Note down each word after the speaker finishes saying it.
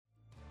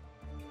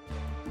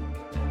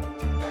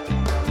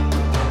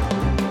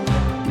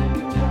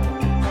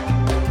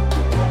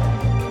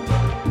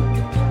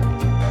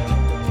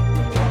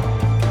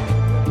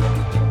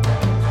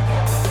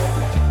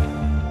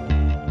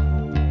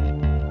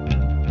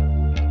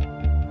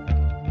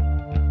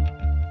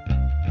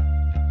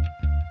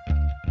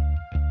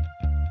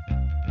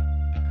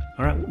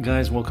up,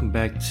 guys? Welcome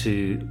back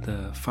to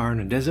the Fire in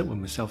the Desert with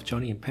myself,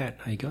 Johnny, and Pat.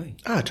 How you going?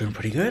 Doing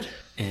pretty good.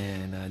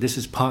 And this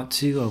is part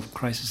 2 of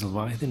Crisis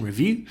Leviathan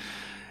review.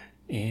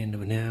 And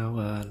we're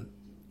now,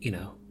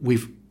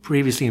 we've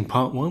previously in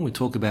part 1, we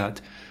talked about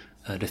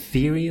the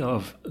theory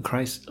of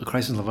Crisis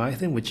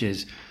Leviathan, which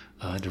is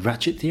the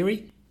ratchet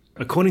theory.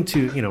 According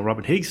to,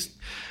 Robert Higgs,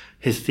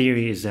 his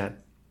theory is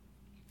that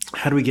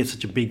how do we get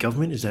such a big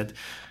government is that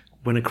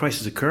when a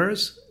crisis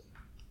occurs,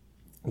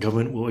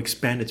 government will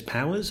expand its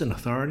powers and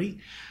authority,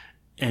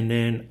 and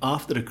then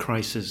after the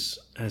crisis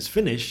has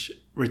finished,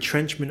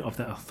 retrenchment of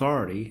that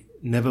authority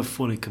never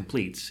fully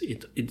completes.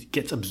 It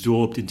gets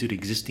absorbed into the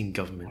existing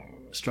government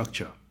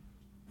structure.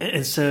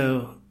 And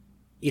so,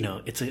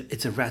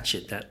 it's a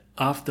ratchet that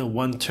after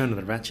one turn of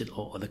the ratchet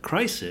or the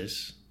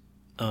crisis,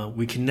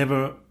 we can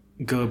never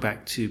go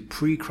back to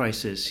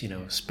pre-crisis,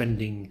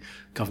 spending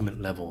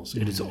government levels.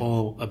 It is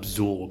all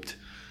absorbed.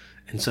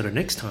 And so the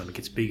next time it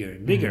gets bigger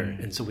and bigger.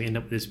 And so we end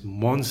up with this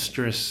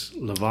monstrous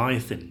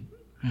Leviathan,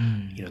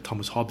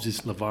 Thomas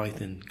Hobbes'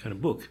 Leviathan kind of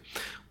book,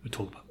 we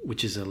talked about,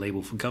 which is a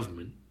label for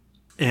government.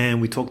 And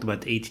we talked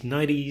about the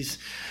 1890s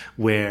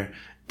where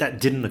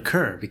that didn't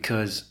occur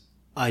because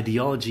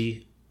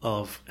ideology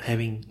of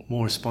having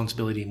more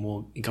responsibility,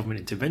 more government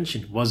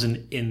intervention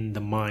wasn't in the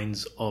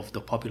minds of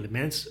the popular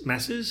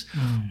masses,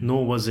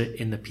 nor was it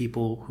in the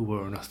people who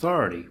were in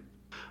authority.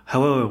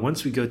 However,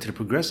 once we go to the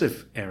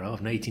progressive era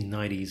of the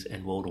 1890s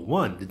and World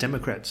War I, the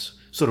Democrats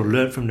sort of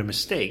learned from their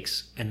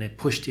mistakes and they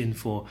pushed in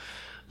for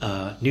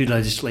new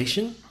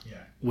legislation,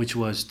 which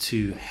was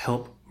to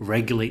help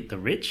regulate the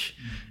rich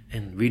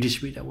and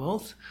redistribute that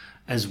wealth,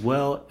 as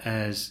well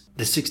as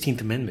the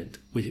 16th Amendment,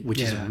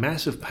 which is a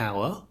massive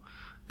power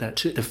that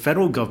the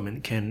federal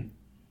government can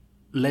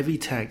levy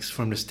tax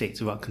from the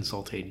states without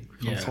consulting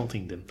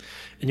them.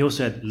 And you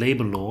also had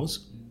labor laws,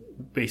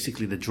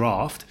 basically the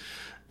draft,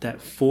 that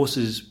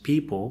forces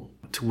people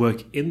to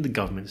work in the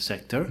government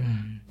sector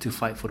to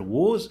fight for the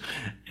wars,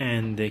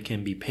 and they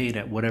can be paid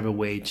at whatever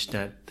wage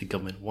that the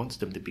government wants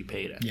them to be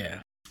paid at. Yeah.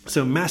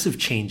 So massive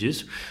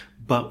changes,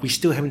 but we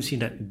still haven't seen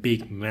that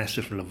big,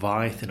 massive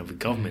Leviathan of a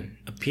government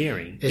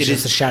appearing. It's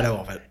just a shadow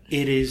of it.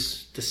 It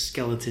is the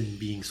skeleton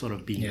being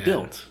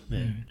built.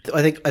 Yeah.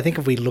 I think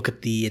if we look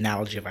at the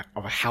analogy of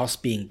a house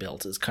being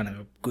built, is kind of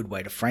a good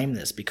way to frame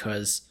this,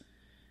 because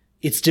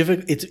it's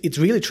difficult. It's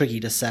really tricky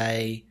to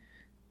say,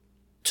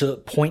 to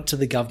point to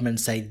the government and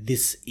say,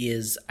 this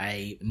is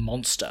a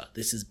monster,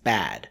 this is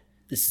bad,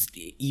 this is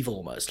evil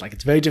almost. Like,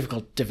 it's very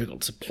difficult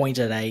to point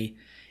at a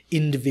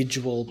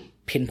individual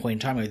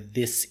pinpoint time where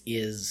this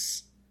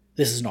is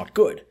not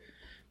good.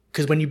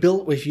 Because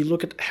if you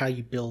look at how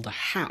you build a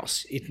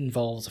house, it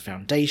involves a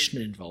foundation,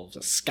 it involves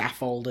a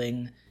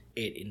scaffolding,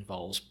 it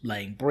involves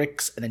laying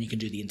bricks, and then you can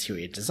do the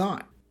interior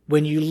design.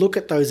 When you look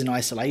at those in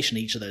isolation,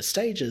 each of those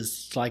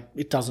stages,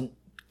 it doesn't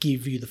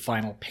give you the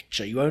final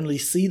picture. You only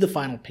see the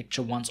final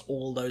picture once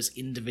all those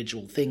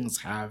individual things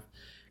have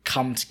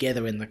come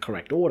together in the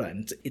correct order.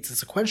 And it's a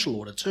sequential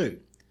order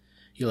too.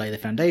 You lay the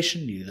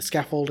foundation, you do the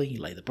scaffolding,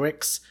 you lay the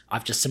bricks.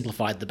 I've just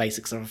simplified the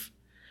basics of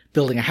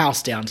building a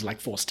house down to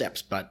 4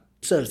 steps, but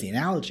it serves the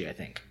analogy, I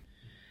think.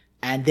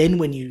 And then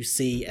when you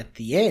see at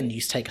the end,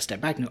 you take a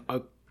step back and go,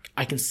 oh,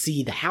 I can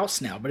see the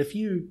house now. But if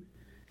you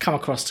come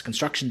across to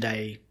construction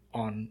day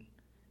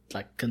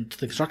the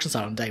construction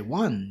site on day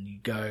 1, you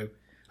go,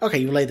 okay,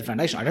 you laid the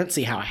foundation. I don't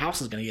see how a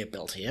house is going to get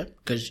built here,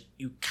 because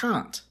you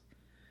can't.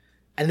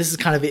 And this is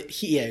kind of it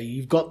here.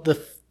 You've got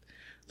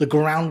the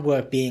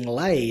groundwork being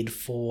laid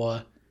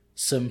for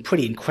some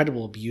pretty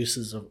incredible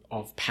abuses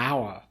of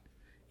power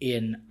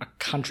in a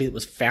country that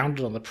was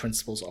founded on the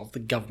principles of the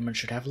government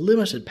should have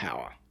limited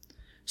power.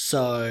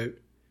 So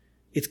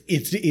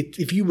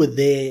if you were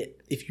there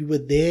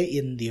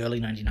in the early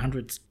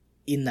 1900s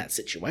in that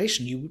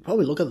situation, you would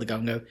probably look at the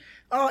government and go,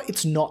 oh,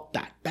 it's not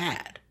that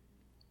bad.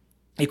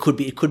 It could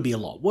be a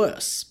lot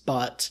worse,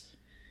 but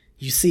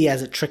you see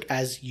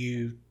as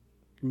you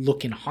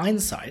look in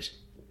hindsight,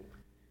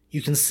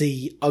 you can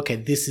see, okay,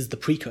 this is the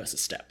precursor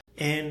step.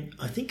 And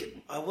I think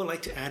I would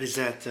like to add is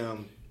that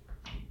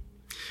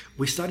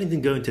we're starting to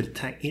go into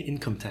the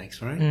income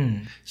tax,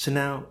 right? So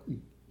now,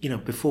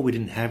 before we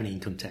didn't have any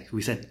income tax.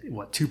 We said,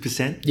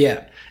 2%?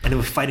 Yeah. And they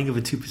were fighting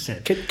over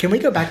 2%. Can we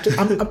go back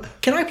to...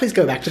 can I please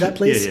go back to that,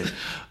 please? Yeah.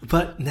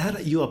 But now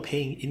that you are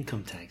paying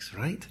income tax,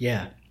 right?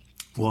 Yeah.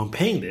 Well, I'm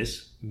paying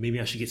this, maybe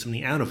I should get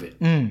something out of it.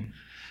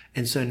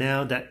 And so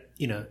now that,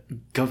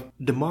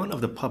 demand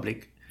of the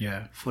public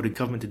for the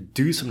government to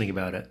do something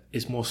about it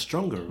is more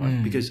stronger,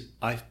 right? Because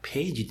I've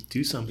paid you to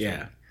do something.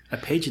 Yeah. I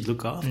paid you to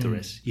look after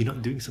us. You're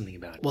not doing something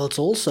about it. Well, it's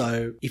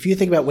also, if you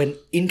think about when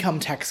income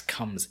tax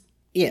comes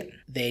in,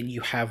 then you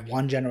have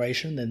one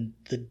generation, then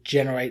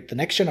the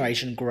next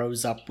generation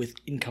grows up with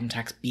income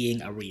tax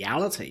being a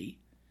reality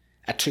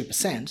at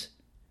 2%.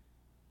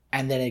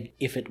 And then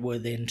if it were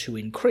then to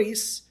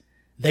increase,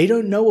 they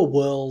don't know a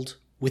world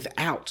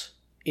without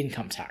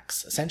income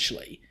tax,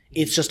 essentially.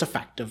 It's just a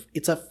fact of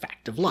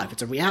life.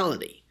 It's a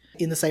reality.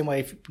 In the same way,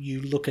 if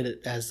you look at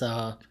it as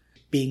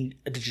being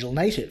a digital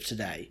native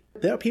today,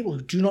 there are people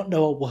who do not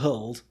know a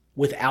world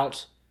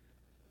without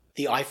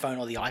the iPhone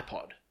or the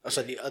iPod. Oh,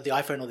 so the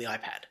iPhone or the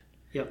iPad.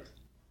 Yep.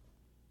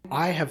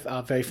 I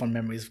have very fond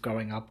memories of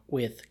growing up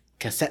with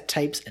cassette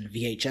tapes and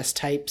VHS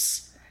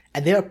tapes.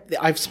 And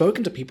I've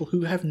spoken to people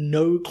who have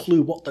no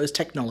clue what those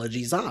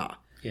technologies are.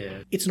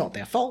 Yeah. It's not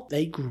their fault.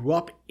 They grew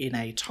up in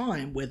a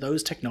time where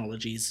those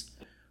technologies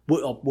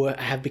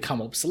have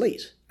become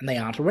obsolete and they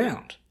aren't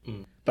around.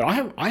 But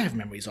I have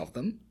memories of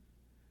them.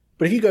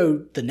 But if you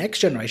go the next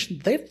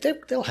generation,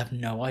 they'll have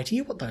no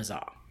idea what those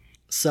are.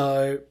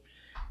 So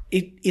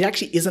it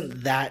actually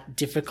isn't that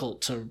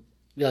difficult to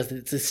realize that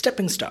it's a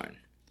stepping stone.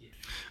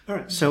 All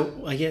right.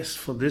 So I guess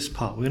for this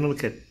part, we're going to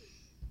look at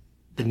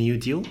the New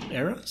Deal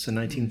era, so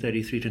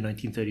 1933 to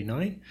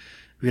 1939.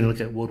 We're going to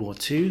look at World War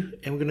II,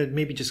 and we're going to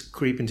maybe just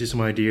creep into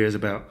some ideas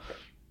about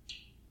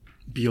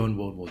beyond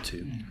World War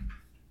II.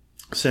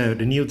 So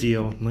the New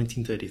Deal,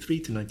 1933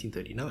 to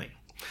 1939.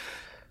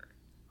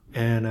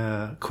 And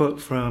a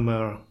quote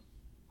from,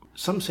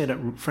 some say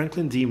that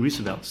Franklin D.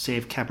 Roosevelt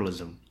saved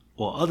capitalism,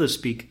 while others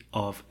speak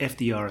of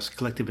FDR's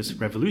collectivist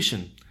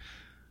revolution.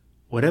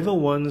 Whatever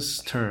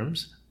one's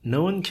terms,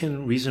 no one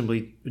can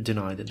reasonably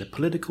deny that the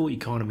political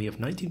economy of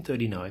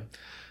 1939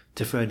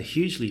 differed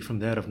hugely from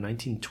that of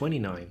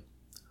 1929.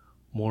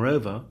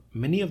 Moreover,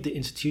 many of the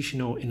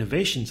institutional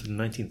innovations of the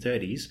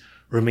 1930s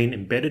remain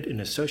embedded in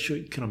the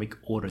socio-economic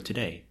order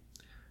today.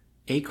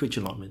 Acreage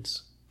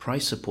allotments,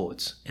 price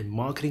supports, and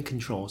marketing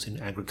controls in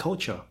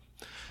agriculture,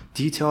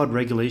 detailed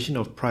regulation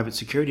of private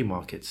security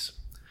markets,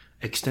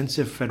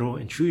 extensive federal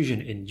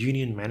intrusion in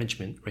union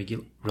management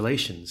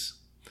relations,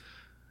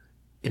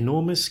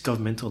 enormous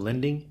governmental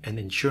lending and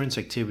insurance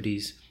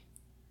activities,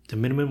 the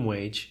minimum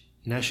wage,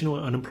 national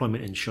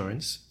unemployment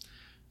insurance,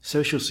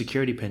 social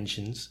security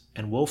pensions,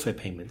 and welfare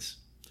payments,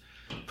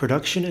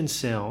 production and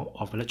sale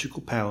of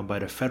electrical power by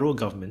the federal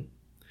government,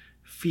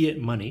 fiat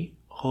money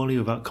wholly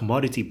without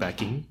commodity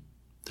backing,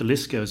 the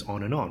list goes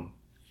on and on.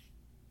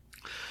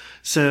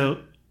 So,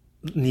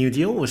 New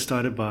Deal was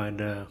started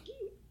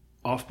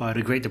off by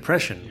the Great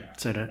Depression. Yeah.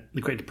 So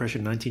the Great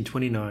Depression,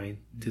 1929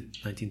 to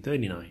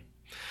 1939.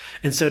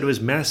 And so there was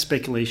mass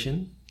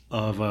speculation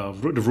of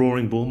the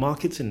roaring bull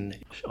markets on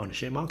the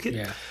share market.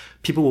 Yeah.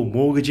 People were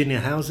mortgaging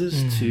their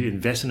houses to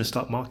invest in the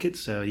stock market.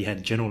 So you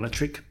had General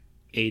Electric,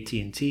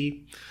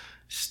 AT&T,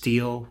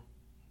 Steel,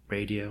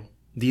 Radio.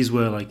 These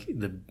were like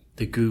the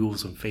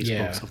Googles and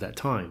Facebooks of that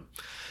time.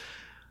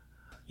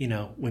 You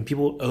know, when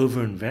people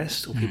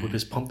overinvest or people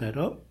just pump that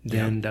up,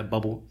 then that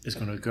bubble is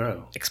going to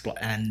grow.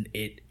 And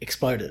it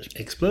exploded.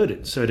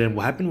 Exploded. So then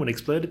what happened when it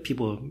exploded?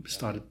 People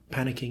started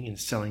panicking and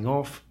selling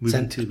off,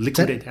 moving to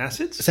liquidate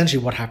assets.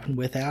 Essentially what happened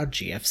with our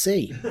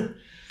GFC.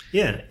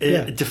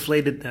 It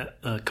deflated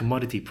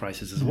commodity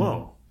prices as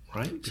well,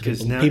 right?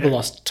 Because people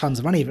lost tons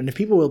of money. Even if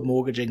people were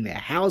mortgaging their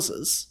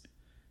houses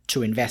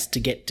to invest to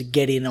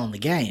get in on the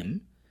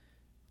game,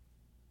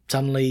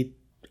 suddenly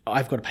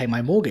I've got to pay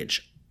my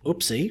mortgage.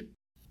 Oopsie.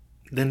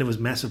 Then there was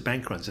massive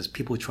bank runs as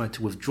people tried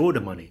to withdraw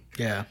the money.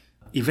 Yeah.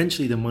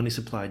 Eventually, the money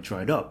supply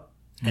dried up,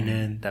 and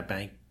then that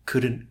bank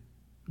couldn't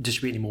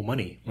distribute any more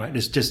money. Right?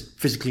 There's just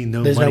physically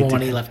no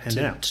money left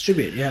to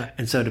distribute. Yeah.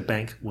 And so the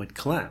bank would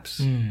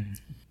collapse.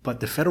 But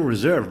the Federal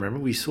Reserve, remember,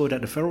 we saw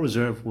that the Federal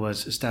Reserve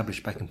was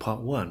established back in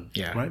Part 1,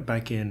 right?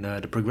 Back in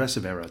the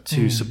Progressive era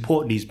to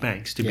support these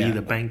banks, to be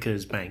the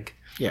banker's bank.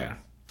 Yeah.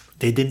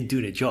 They didn't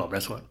do their job.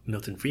 That's what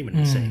Milton Friedman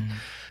was saying.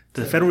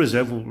 The Federal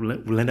Reserve will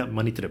lend out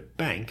money to the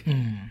bank.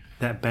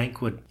 That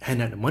bank would hand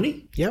out the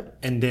money. Yep.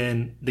 And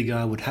then the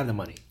guy would have the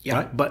money. Yep.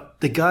 Right? But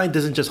the guy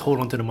doesn't just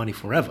hold on to the money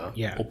forever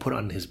or put it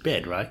on his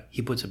bed, right?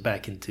 He puts it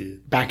back into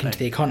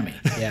the economy.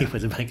 Yeah. He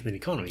puts it back into the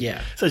economy.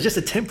 Yeah. So it's just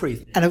a temporary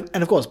thing.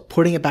 And of course,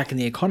 putting it back in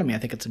the economy, I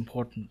think it's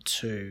important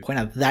to point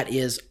out that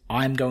is,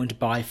 I'm going to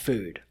buy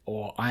food,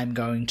 or I'm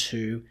going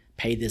to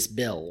pay this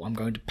bill. I'm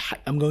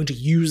going to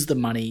use the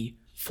money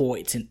for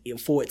its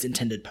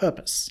intended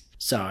purpose.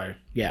 So,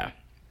 yeah.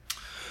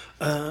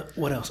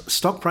 What else?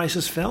 Stock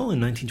prices fell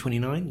in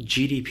 1929.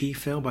 GDP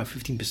fell by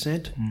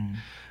 15%.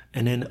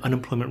 And then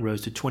unemployment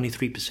rose to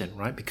 23%,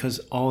 right? Because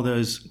all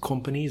those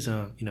companies,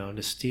 the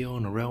steel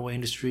and the railway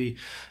industry,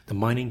 the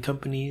mining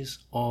companies,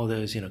 all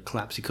those,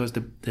 collapsed because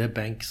their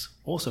banks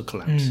also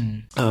collapsed.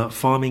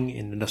 Farming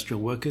and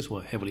industrial workers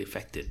were heavily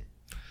affected.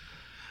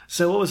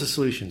 So what was the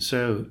solution?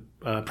 So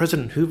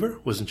President Hoover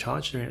was in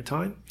charge during that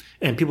time,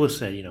 and people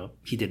said,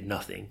 he did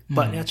nothing.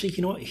 But actually,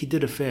 you know what? He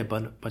did a fair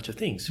bunch of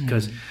things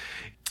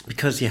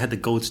because you had the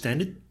gold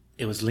standard.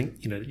 It was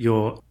linked,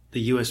 the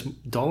US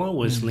dollar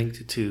was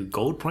linked to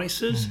gold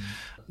prices.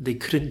 They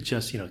couldn't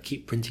just,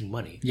 keep printing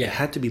money. Yeah. It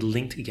had to be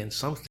linked against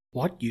something.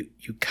 What? You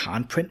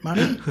can't print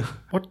money?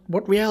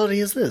 What reality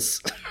is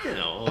this?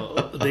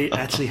 They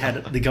actually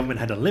the government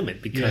had a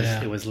limit because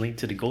it was linked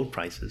to the gold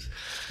prices.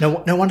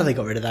 No wonder they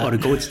got rid of that. Oh, the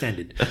gold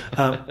standard.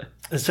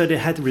 And so they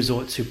had to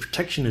resort to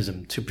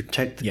protectionism to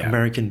protect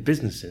American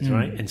businesses,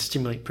 right? And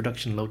stimulate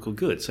production of local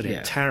goods. So they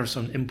had tariffs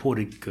on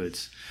imported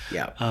goods.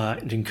 To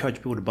encourage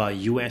people to buy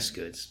US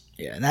goods.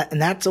 Yeah,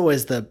 and that's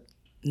always the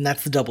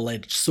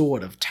double-edged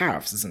sword of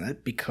tariffs, isn't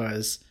it?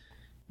 Because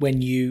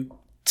when you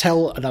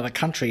tell another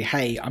country,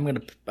 hey, I'm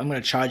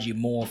gonna charge you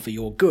more for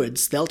your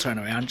goods, they'll turn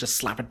around and just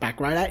slap it back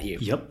right at you.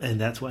 Yep, and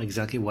that's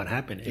exactly what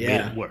happened. It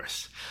made it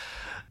worse.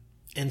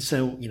 And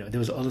so, there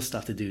was other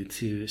stuff to do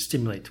to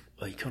stimulate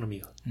the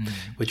economy,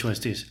 which was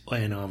to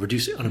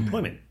reduce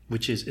unemployment,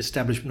 which is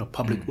establishment of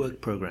public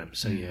work programs.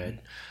 So you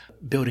had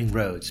building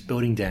roads,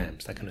 building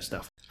dams, that kind of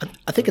stuff.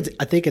 I think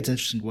it's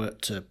interesting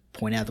to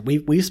point out that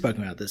we've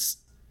spoken about this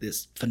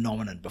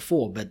phenomenon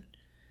before, but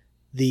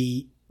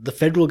the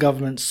federal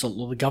government's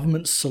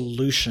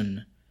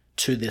solution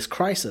to this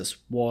crisis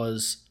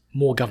was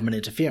more government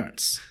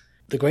interference.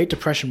 The Great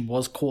Depression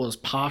was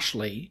caused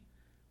partially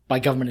by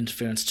government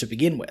interference to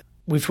begin with.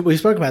 We've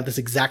spoken about this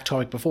exact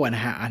topic before and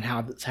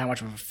how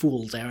much of a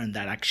fool's errand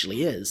that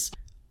actually is.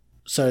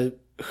 So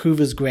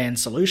Hoover's grand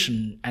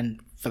solution,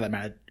 and for that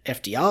matter,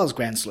 FDR's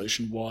grand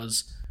solution,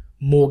 was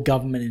more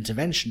government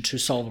intervention to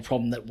solve a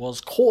problem that was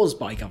caused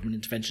by government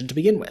intervention to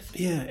begin with.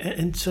 Yeah,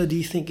 and so do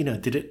you think,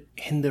 did it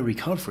hinder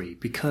recovery?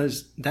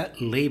 Because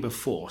that labor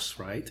force,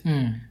 right?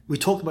 We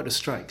talked about the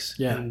strikes.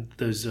 Yeah. And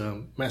those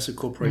massive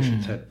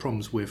corporations had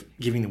problems with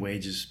giving the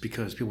wages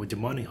because people were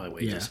demanding high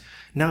wages.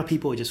 Yeah. Now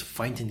people are just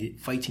fighting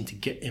to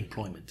get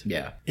employment.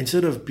 Yeah.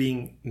 Instead of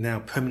being now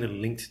permanently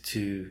linked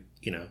to,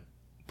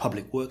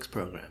 public works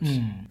programs,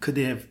 could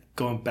they have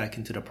gone back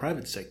into the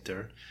private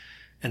sector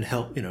and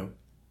help,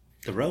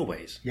 the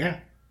railways?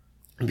 Yeah.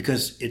 And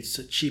because it's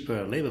a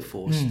cheaper labor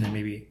force, then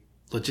maybe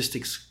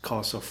logistics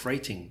costs of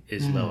freighting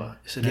is lower.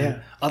 So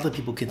then other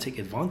people can take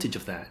advantage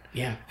of that.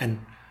 Yeah. And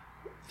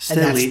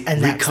steadily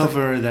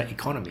recover that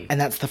economy. And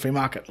that's the free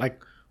market.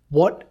 Like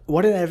what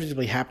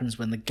inevitably happens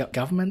when the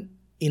government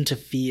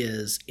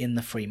interferes in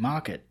the free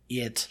market,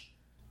 it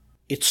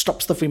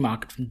stops the free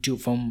market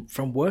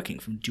from working,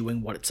 from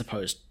doing what it's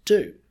supposed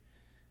to do.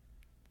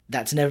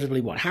 That's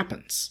inevitably what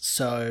happens.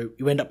 So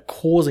you end up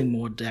causing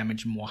more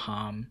damage and more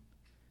harm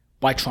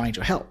by trying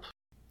to help.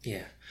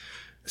 Yeah.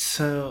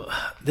 So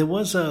there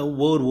was a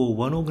World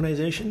War I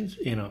organization,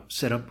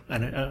 set up,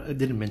 and I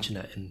didn't mention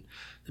that in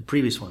the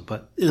previous one,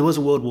 but there was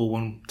a World War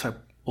I type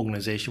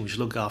organization which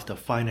looked after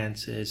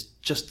finances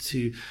just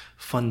to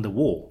fund the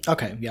war.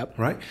 Okay, yep.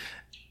 Right?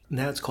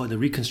 Now it's called the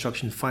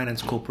Reconstruction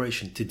Finance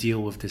Corporation to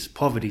deal with this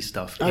poverty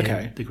stuff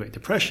in the Great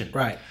Depression.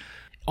 Right.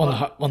 On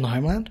the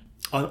homeland?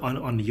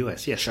 On the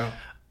US, yes. Sure.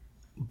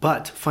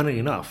 But funnily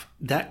enough,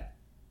 that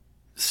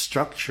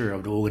structure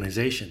of the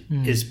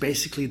organization is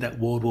basically that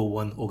World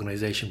War I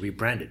organization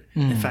rebranded.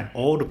 In fact,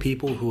 all the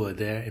people who were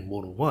there in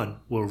World War I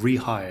were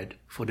rehired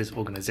for this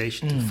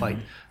organization to fight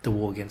the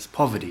war against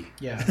poverty.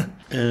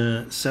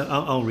 Yeah. So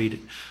I'll read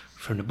it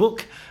from the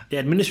book. The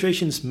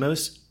administration's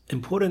most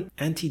important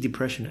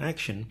anti-depression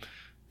action,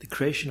 the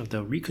creation of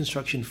the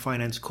Reconstruction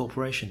Finance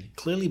Corporation,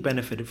 clearly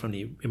benefited from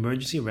the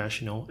emergency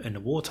rationale and the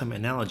wartime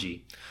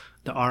analogy.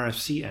 The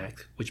RFC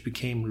Act, which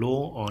became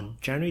law on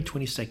January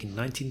 22,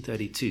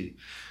 1932,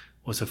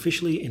 was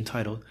officially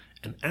entitled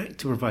An Act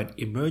to Provide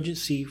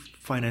Emergency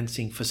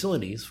Financing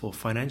Facilities for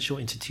Financial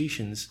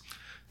Institutions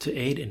to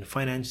Aid in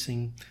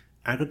Financing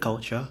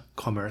Agriculture,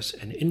 Commerce,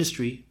 and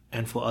Industry,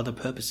 and for other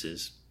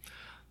purposes.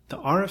 The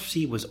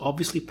RFC was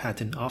obviously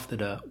patterned after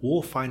the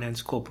War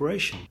Finance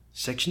Corporation.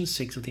 Section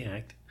 6 of the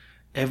Act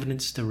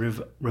evidenced the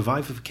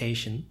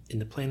revivification in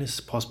the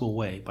plainest possible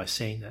way by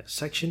saying that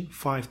Section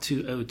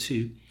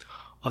 5202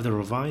 of the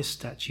Revised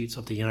Statutes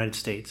of the United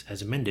States,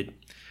 as amended,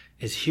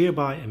 is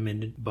hereby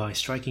amended by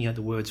striking out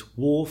the words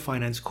War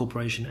Finance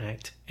Corporation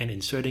Act and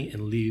inserting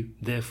in lieu,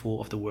 therefore,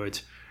 of the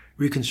words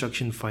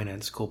Reconstruction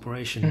Finance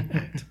Corporation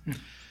Act.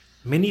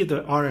 Many of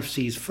the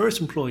RFC's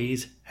first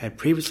employees had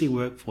previously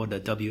worked for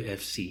the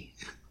WFC.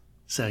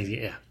 So,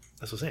 yeah,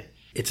 that's what I'm saying.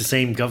 It's the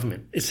same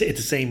government. It's the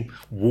same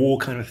war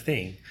kind of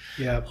thing.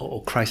 Yeah.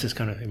 Or crisis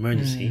kind of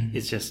emergency.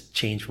 It's just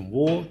changed from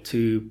war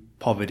to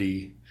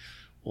poverty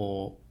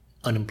or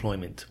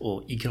unemployment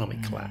or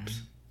economic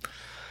collapse.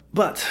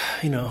 But,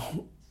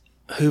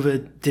 Hoover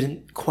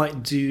didn't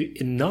quite do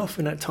enough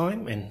in that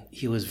time, and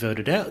he was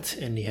voted out,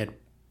 and he had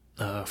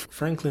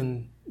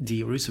Franklin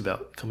D.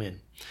 Roosevelt come in.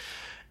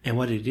 And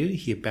what did he do?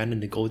 He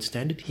abandoned the gold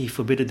standard. He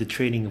forbade the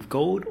trading of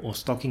gold or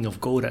stocking of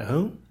gold at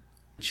home,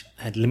 which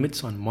had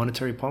limits on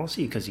monetary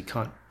policy because you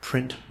can't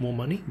print more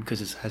money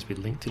because it has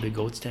been linked to the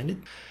gold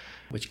standard,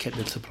 which kept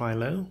the supply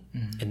low,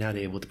 and now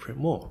they're able to print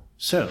more.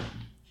 So,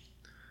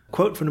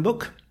 quote from the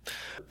book,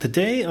 the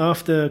day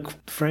after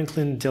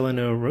Franklin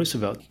Delano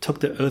Roosevelt took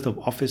the oath of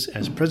office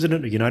as President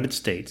of the United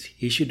States,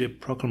 he issued a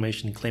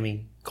proclamation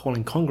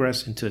calling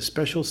Congress into a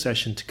special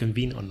session to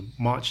convene on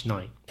March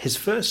 9. His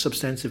first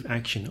substantive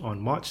action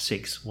on March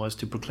 6 was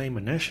to proclaim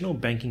a national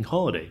banking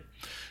holiday,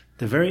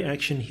 the very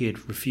action he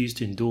had refused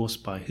to endorse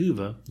by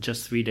Hoover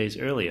just 3 days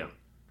earlier.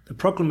 The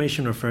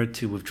proclamation referred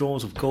to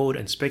withdrawals of gold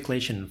and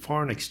speculation in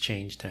foreign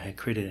exchange that had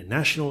created a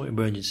national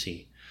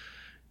emergency.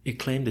 It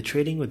claimed the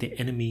Trading with the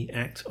Enemy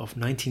Act of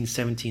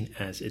 1917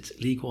 as its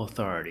legal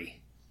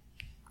authority.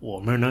 Well,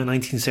 remember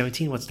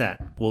 1917? What's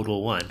that? World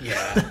War I.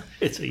 Yeah.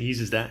 It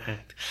uses that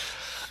act.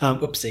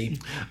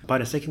 Whoopsie. By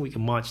the second week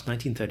of March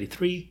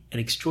 1933, an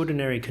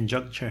extraordinary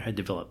conjuncture had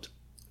developed.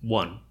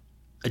 1.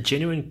 a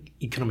genuine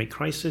economic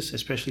crisis,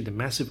 especially the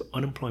massive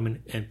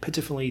unemployment and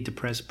pitifully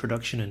depressed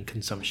production and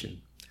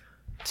consumption.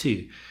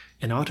 2.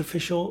 An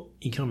artificial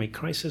economic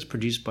crisis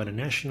produced by the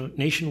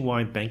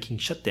nationwide banking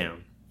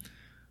shutdown.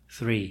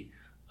 3.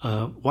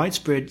 A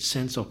widespread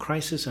sense of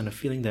crisis and a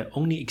feeling that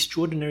only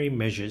extraordinary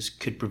measures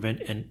could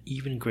prevent an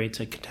even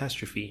greater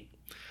catastrophe.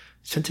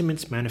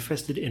 Sentiments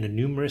manifested in a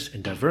numerous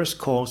and diverse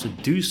calls to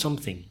do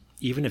something,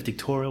 even if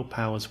dictatorial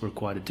powers were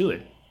required to do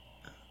it.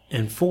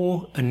 And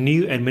 4, a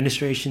new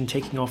administration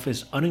taking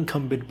office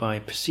unencumbered by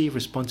perceived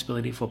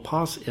responsibility for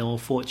past ill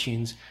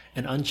fortunes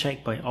and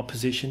unchecked by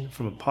opposition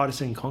from a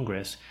partisan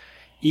Congress,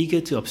 eager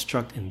to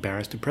obstruct and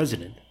embarrass the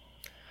president.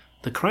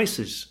 The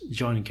crisis,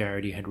 John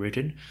Garrity had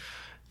written,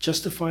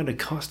 justified the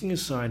casting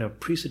aside of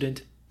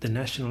precedent, the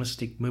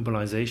nationalistic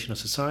mobilization of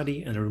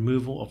society, and the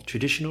removal of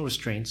traditional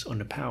restraints on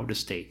the power of the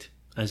state,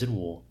 as in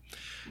war,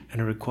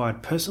 and it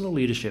required personal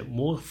leadership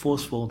more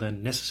forceful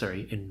than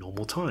necessary in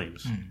normal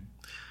times.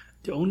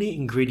 The only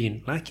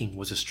ingredient lacking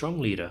was a strong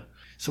leader,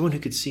 someone who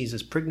could seize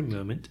this pregnant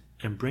moment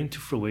and bring to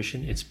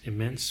fruition its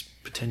immense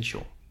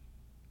potential.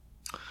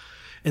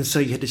 And so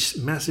you had this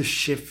massive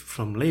shift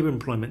from labor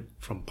employment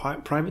from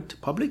private to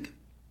public.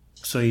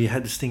 So you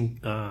had this thing,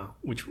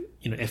 which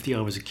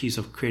FDR was accused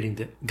of creating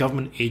the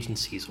government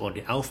agencies or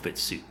the alphabet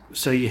soup.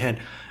 So you had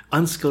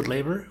unskilled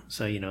labor,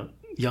 so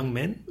young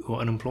men who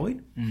are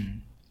unemployed,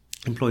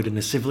 employed in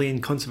the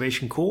Civilian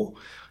Conservation Corps,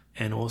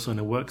 and also in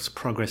the Works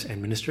Progress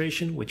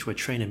Administration, which were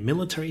trained in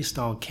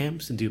military-style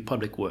camps to do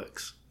public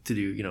works, to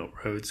do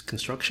roads,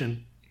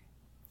 construction.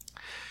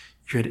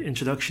 You had the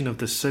introduction of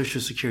the Social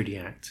Security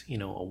Act,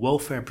 a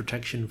welfare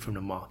protection from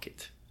the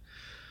market.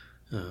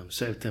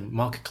 So if the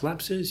market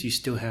collapses, you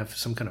still have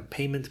some kind of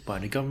payment by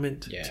the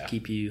government to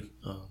keep you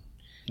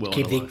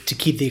to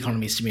keep the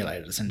economy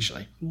stimulated,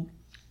 essentially.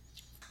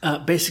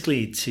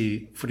 Basically,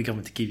 for the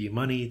government to give you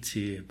money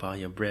to buy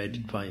your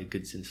bread, buy your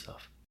goods and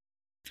stuff.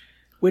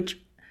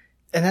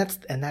 And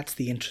that's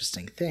the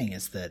interesting thing,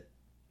 is that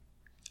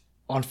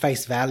on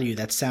face value,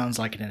 that sounds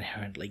like an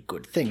inherently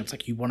good thing. It's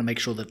like you want to make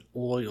sure that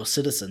all your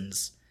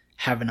citizens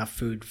have enough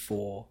food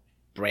for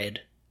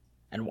bread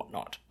and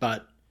whatnot.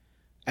 But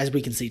as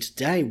we can see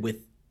today with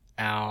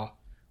our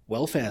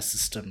welfare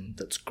system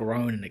that's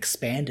grown and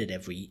expanded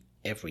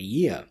every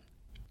year,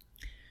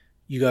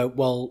 you go,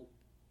 well,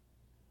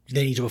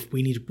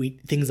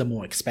 things are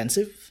more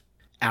expensive.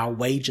 Our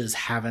wages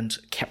haven't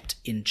kept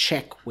in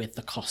check with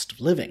the cost of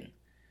living,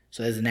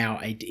 so it's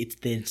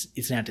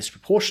now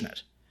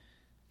disproportionate,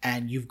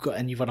 and you've got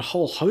a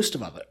whole host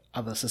of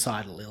other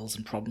societal ills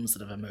and problems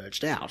that have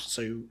emerged out.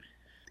 So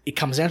it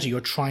comes down to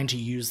you're trying to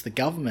use the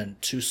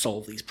government to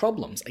solve these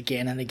problems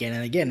again and again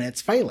and again, and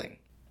it's failing.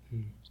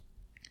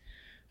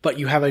 But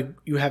you have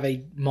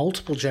a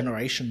multiple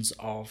generations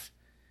of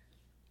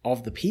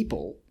the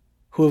people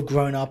who have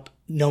grown up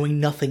knowing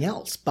nothing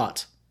else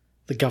but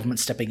the government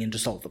stepping in to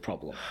solve the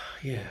problem.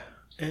 Yeah.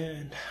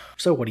 And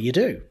so what do you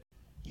do?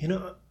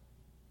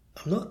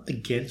 I'm not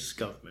against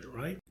government,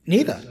 right?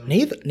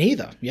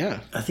 Neither. Yeah.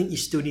 I think you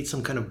still need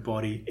some kind of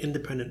body,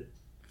 independent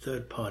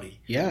third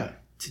party. Yeah.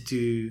 To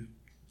do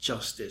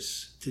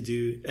justice,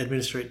 to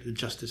administrate the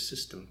justice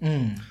system.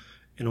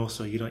 And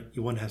also you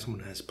want to have someone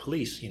who has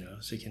police,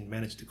 so you can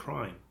manage the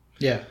crime.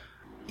 Yeah.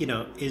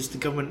 Is the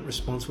government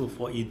responsible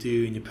for what you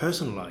do in your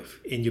personal life,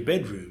 in your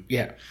bedroom?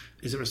 Yeah.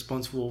 Is it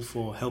responsible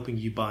for helping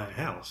you buy a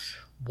house?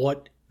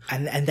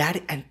 And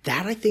that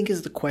I think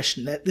is the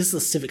question. That this is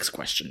a civics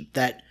question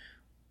that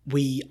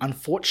we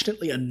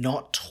unfortunately are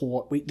not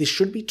taught. This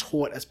should be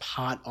taught as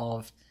part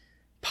of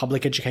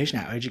public education,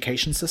 our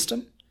education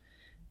system.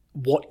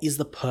 What is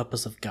the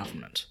purpose of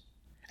government?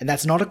 And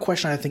that's not a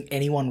question I don't think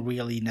anyone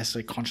really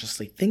necessarily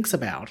consciously thinks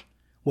about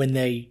when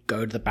they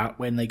go to the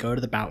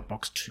ballot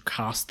box to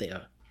cast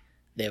their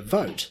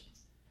vote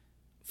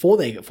for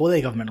their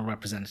governmental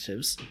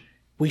representatives.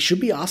 We should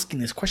be asking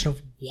this question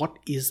of what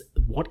is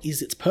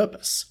its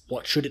purpose?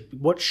 What should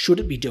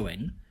it be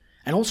doing?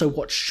 And also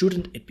what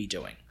shouldn't it be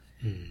doing?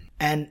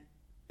 And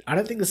I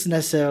don't think this is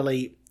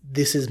necessarily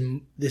this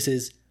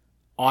is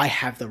I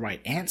have the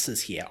right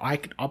answers here.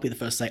 I'll be the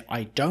first to say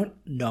I don't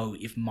know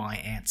if my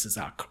answers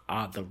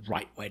are the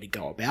right way to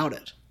go about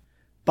it.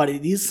 But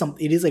it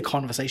is a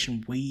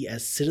conversation we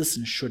as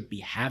citizens should be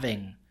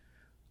having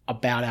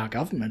about our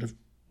government of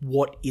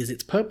what is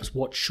its purpose,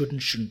 what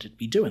shouldn't it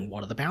be doing,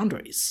 what are the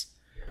boundaries?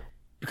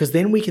 Because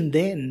then we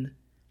can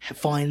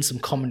find some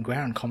common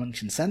ground, common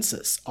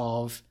consensus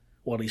of,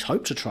 or at least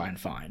hope to try and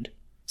find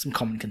some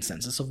common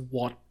consensus of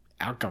what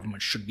our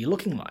government should be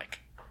looking like.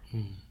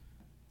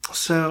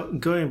 So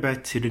going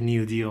back to the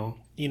New Deal,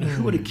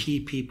 who are the key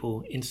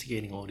people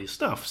instigating all this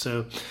stuff?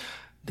 So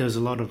there's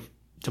a lot of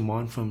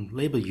demand from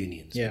labor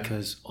unions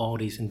because all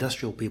these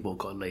industrial people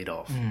got laid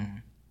off.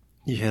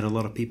 You had a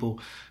lot of people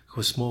who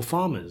were small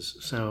farmers.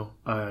 So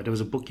there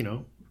was a book,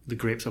 The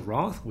Grapes of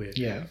Wrath, where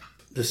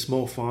the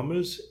small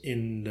farmers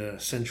in the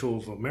central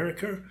of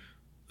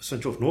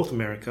North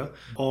America,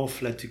 all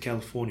fled to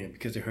California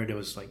because they heard there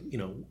was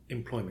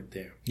employment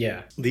there.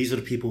 Yeah. These are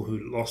the people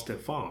who lost their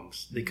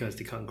farms because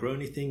they can't grow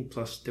anything.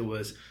 Plus there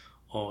was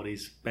all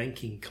these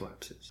banking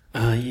collapses.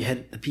 You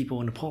had the people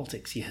in the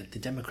politics. You had the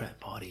Democrat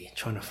Party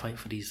trying to fight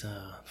for these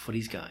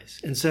guys.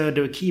 And so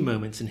there were key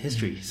moments in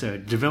history. So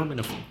development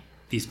of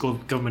these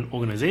government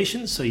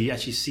organizations. So you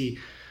actually see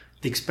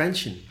the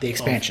expansion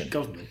of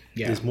government.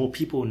 Yeah. There's more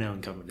people now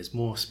in government. There's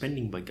more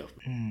spending by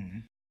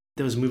government.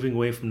 There was moving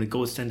away from the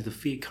gold standard to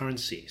fiat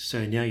currency.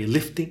 So now you're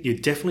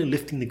definitely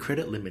lifting the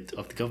credit limit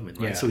of the government,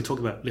 right? Yeah. So we talk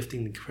about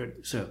lifting the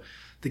credit. So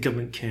the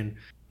government can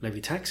levy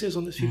taxes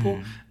on these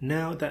people.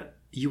 Now that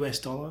US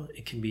dollar,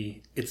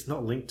 it's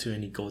not linked to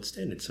any gold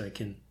standard. So it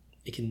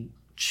can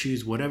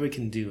choose whatever it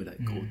can do with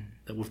that gold,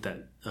 with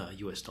that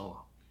US dollar.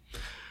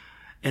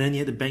 And then you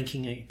had the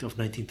Banking Act of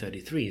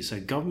 1933. So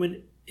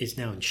government is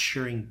now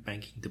insuring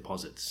banking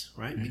deposits,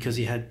 right? Because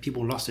you had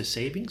people lost their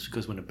savings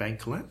because when the bank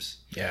collapsed.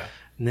 Yeah.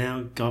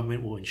 Now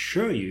government will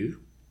insure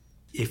you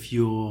if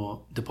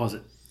your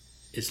deposit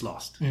is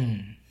lost.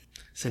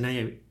 So now you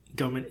have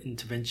government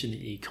intervention in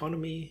the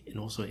economy and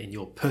also in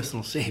your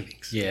personal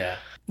savings. Yeah.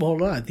 Well,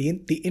 no,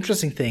 the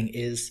interesting thing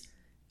is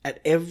at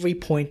every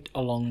point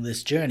along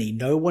this journey,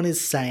 no one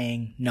is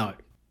saying no.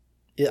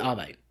 Are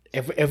they?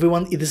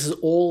 Everyone, this is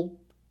all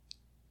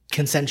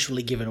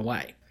consensually given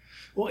away.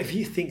 Well, if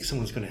you think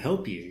someone's going to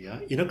help you,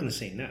 you're not going to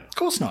say no. Of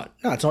course not.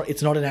 No, it's not.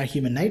 It's not in our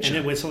human nature. And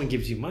then when someone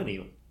gives you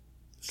money,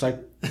 it's like,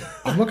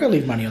 I'm not going to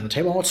leave money on the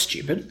table. I'm not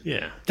stupid.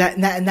 Yeah.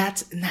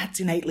 That's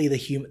innately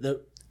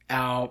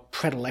our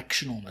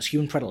predilection, almost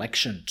human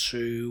predilection,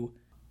 to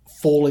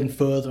falling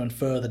further and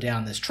further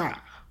down this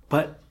trap.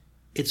 But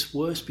it's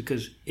worse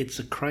because it's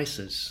a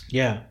crisis.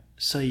 Yeah.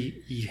 So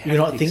you're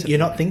not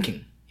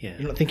thinking. Yeah.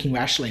 You're not thinking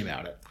rationally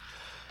about it.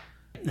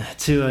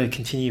 To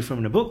continue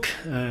from the book.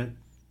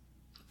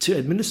 To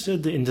administer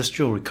the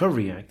Industrial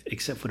Recovery Act,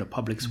 except for the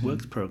Public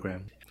Works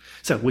Program,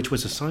 which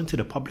was assigned to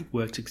the Public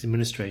Works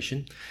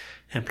Administration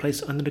and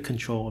placed under the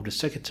control of the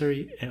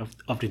Secretary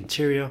of the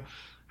Interior,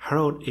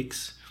 Harold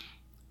Ickes,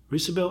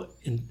 Roosevelt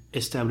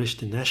established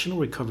the National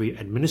Recovery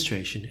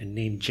Administration and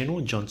named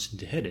General Johnson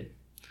to head it.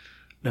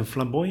 The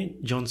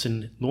flamboyant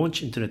Johnson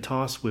launched into the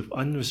task with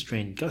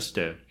unrestrained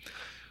gusto,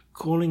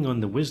 calling on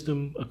the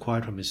wisdom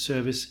acquired from his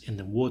service in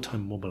the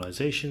wartime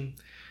mobilization.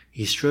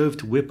 He strove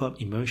to whip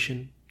up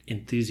emotion,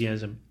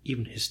 enthusiasm,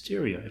 even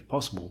hysteria if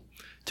possible,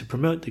 to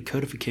promote the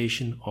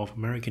codification of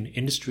American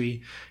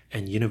industry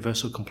and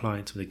universal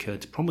compliance with the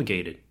codes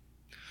promulgated.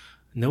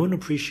 No one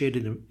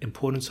appreciated the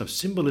importance of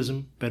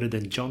symbolism better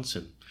than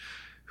Johnson,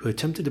 who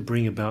attempted to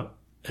bring about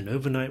an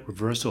overnight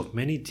reversal of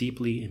many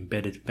deeply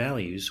embedded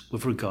values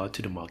with regard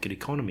to the market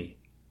economy.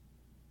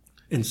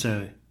 And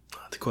so,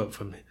 to quote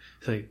from,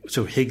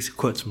 so Higgs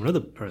quotes from another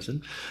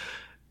person,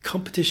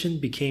 competition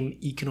became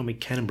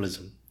economic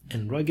cannibalism,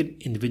 and rugged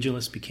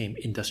individualists became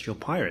industrial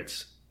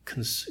pirates.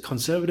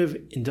 Conservative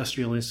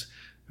industrialists,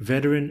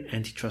 veteran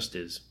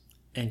antitrusters,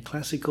 and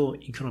classical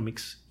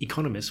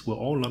economists were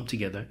all lumped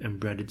together and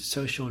branded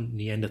social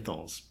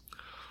Neanderthals,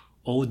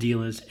 all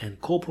dealers and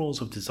corporals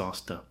of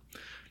disaster.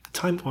 The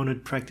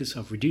time-honored practice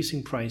of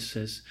reducing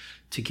prices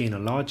to gain a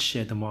large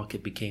share of the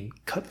market became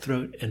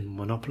cutthroat and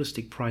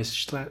monopolistic price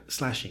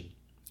slashing.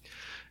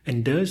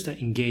 And those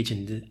that engage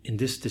in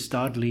this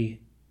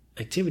dastardly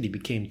activity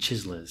became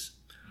chiselers.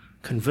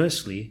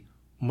 Conversely,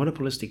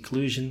 monopolistic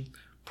collusion,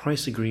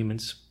 price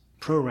agreements,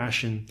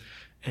 pro-ration,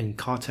 and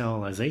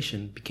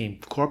cartelization became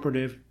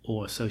cooperative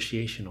or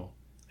associational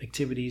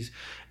activities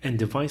and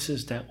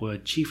devices that were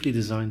chiefly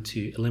designed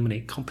to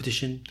eliminate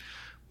competition,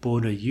 bore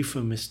the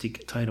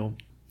euphemistic title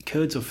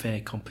Codes of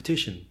Fair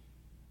Competition.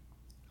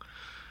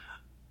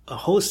 A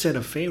whole set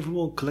of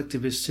favorable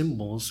collectivist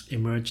symbols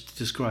emerged to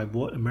describe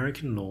what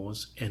American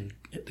laws and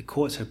the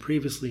courts had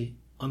previously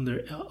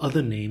under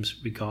other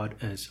names regard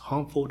as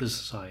harmful to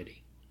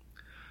society.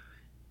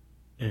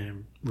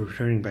 And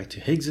returning back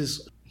to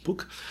Higgs's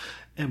book,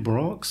 at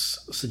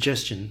Barak's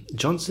suggestion,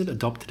 Johnson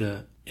adopted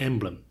an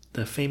emblem,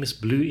 the famous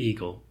blue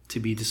eagle, to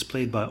be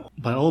displayed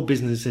by all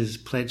businesses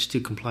pledged to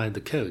comply with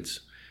the codes.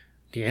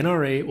 The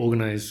NRA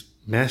organized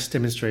mass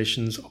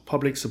demonstrations of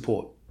public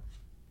support,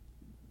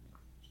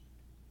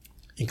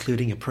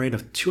 including a parade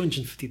of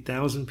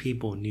 250,000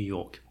 people in New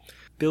York.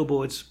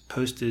 Billboards,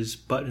 posters,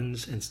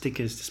 buttons, and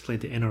stickers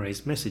displayed the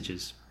NRA's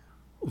messages.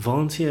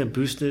 Volunteer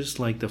boosters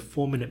like the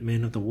 4-Minute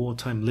Men of the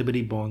Wartime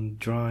Liberty Bond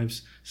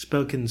drives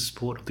spoke in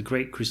support of the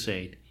Great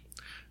Crusade.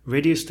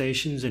 Radio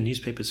stations and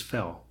newspapers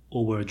fell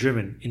or were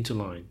driven into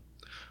line.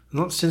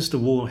 Not since the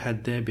war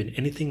had there been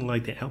anything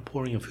like the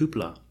outpouring of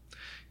hoopla.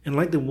 And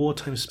like the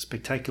wartime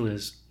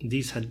spectaculars,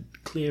 these had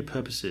clear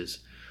purposes,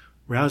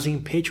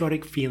 rousing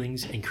patriotic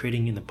feelings and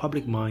creating in the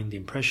public mind the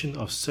impression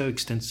of so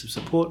extensive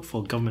support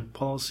for government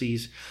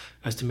policies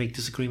as to make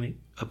disagreement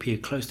appear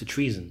close to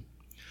treason.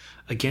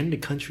 Again, the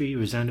country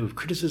resounded with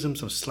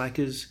criticisms of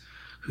slackers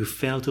who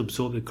failed to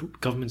absorb the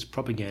government's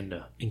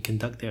propaganda and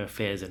conduct their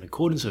affairs in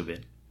accordance with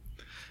it.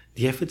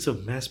 The efforts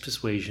of mass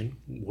persuasion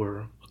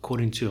were,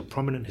 according to a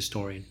prominent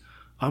historian,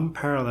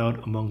 unparalleled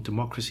among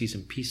democracies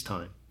in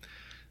peacetime.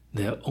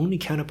 Their only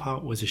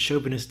counterpart was the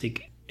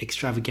chauvinistic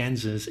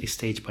extravaganzas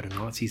staged by the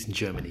Nazis in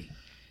Germany.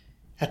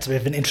 That's a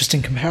bit of an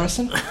interesting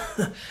comparison.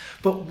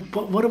 But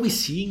what are we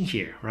seeing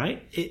here,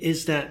 right?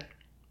 Is that,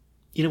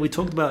 we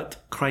talked about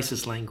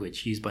crisis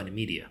language used by the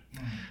media.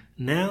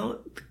 Now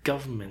the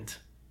government,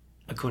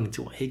 according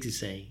to what Higgs is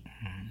saying,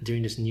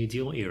 during this New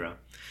Deal era,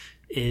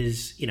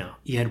 is,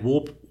 you had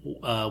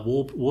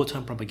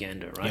wartime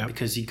propaganda, right? Yep.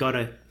 Because you got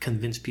to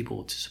convince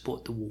people to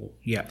support the war.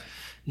 Yeah.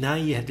 Now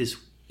you have this,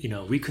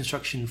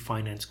 Reconstruction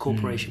Finance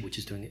Corporation, which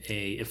is doing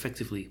a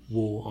effectively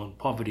war on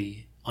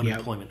poverty,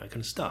 unemployment, that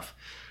kind of stuff.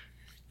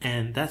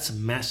 And that's a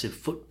massive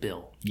foot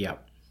bill. Yeah.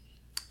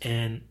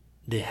 And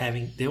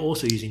they're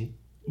also using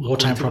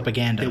wartime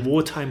propaganda. Their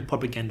wartime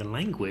propaganda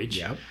language.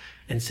 Yep.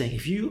 And saying,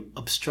 if you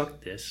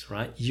obstruct this,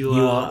 right,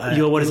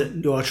 you're what is it?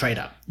 You're a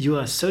traitor. You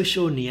are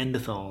social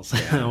Neanderthals.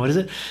 Yeah. What is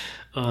it?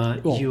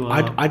 You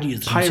are I'd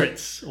use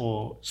pirates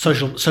or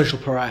social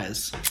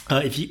pariahs.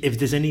 If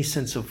there's any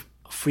sense of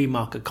free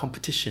market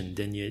competition,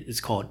 then it's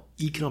called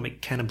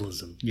economic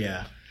cannibalism.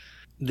 Yeah.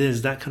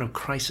 There's that kind of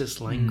crisis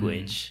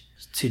language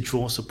to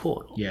draw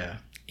support. Yeah.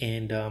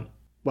 And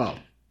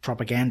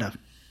propaganda.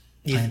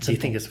 Do you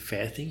think it's a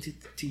fair thing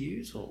to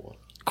use, or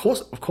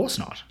Of course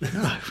not.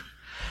 No.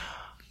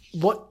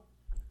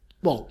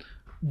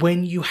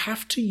 When you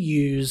have to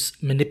use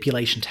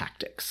manipulation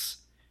tactics,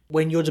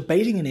 when you're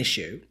debating an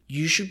issue,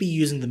 you should be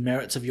using the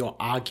merits of your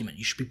argument.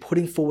 You should be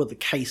putting forward the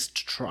case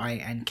to try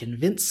and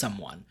convince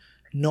someone,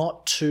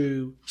 not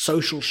to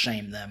social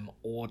shame them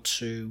or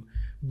to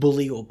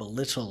bully or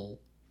belittle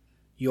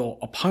your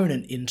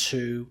opponent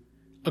into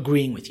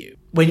agreeing with you.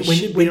 We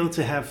should be able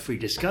to have free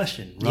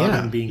discussion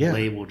rather than being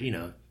labeled,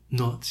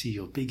 Nazi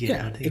or bigot.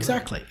 Yeah,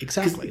 exactly.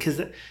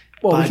 Because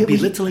by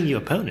belittling your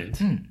opponent,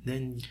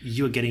 then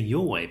you're getting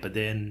your way, but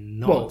they're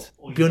not.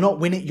 Well, you're not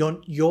winning.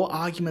 Your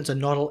arguments are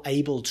not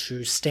able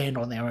to stand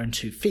on their own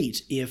 2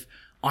 feet. If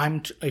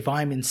I'm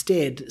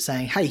instead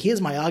saying, "Hey,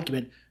 here's my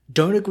argument.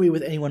 Don't agree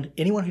with anyone.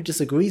 Anyone who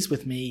disagrees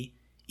with me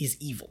is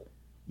evil."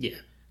 Yeah,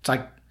 it's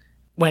like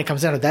when it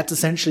comes down to it, that's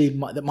essentially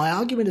that my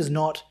argument is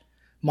not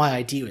my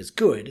idea is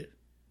good.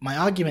 My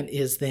argument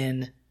is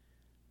then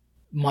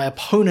my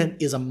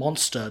opponent is a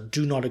monster.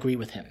 Do not agree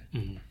with him.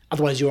 Mm-hmm.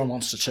 Otherwise, you're a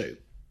monster too.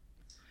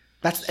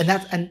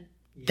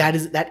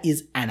 That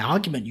is an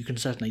argument you can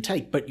certainly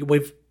take. But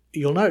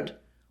you'll note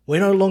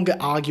we're no longer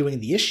arguing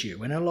the issue.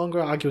 We're no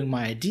longer arguing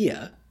my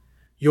idea.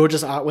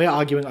 We're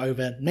arguing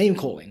over name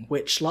calling,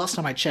 which last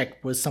time I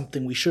checked was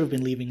something we should have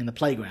been leaving in the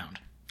playground.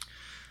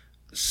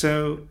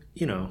 So,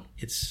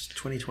 it's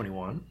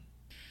 2021.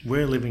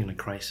 We're living in a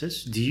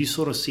crisis. Do you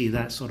sort of see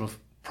that sort of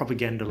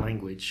propaganda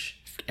language?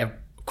 Of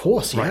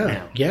course, right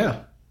now?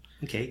 Yeah.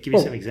 Okay, give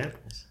me some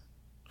examples.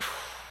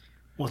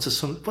 What's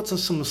some of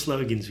the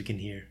slogans we can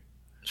hear?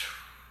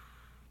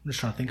 I'm just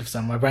trying to think of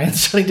some. My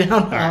brain's shutting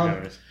down.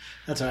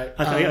 That's all right.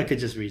 I could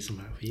just read some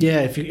out for you.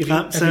 Yeah, if you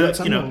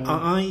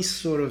I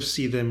sort of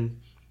see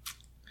them,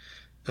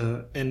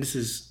 and this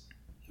is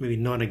maybe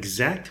not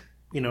exact,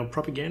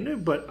 propaganda,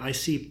 but I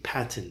see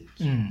patterns,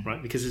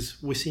 right?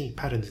 Because we're seeing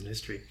patterns in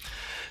history.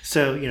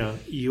 So,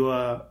 you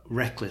are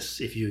reckless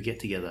if you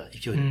get together.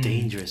 If you're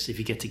dangerous if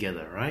you get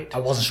together, right? I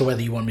wasn't sure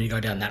whether you wanted me to go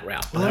down that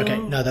route. But okay,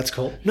 no, that's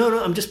cool.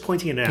 No, I'm just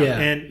pointing it out. Yeah.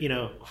 And,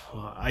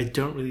 I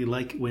don't really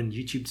like when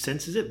YouTube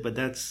censors it, but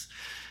that's,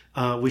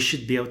 we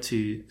should be able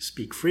to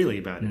speak freely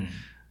about it.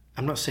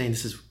 I'm not saying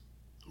this is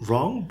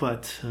wrong,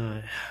 but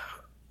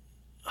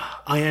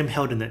I am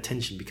held in that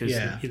tension because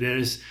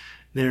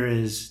there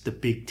is the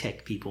big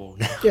tech people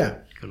now. Yeah.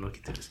 Go look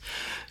into this.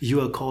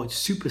 You are called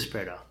super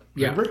spreader.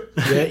 Remember?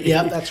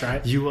 Yeah, that's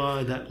right. You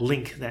are that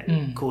link that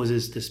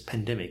causes this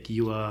pandemic.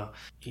 You are,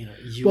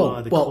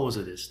 are the cause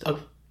of this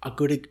stuff.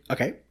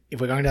 If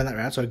we're going down that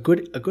route, so a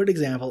good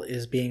example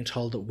is being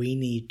told that we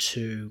need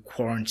to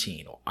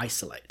quarantine or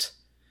isolate.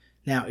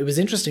 Now, it was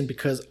interesting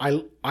because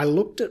I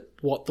looked at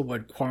what the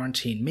word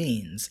quarantine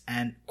means,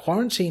 and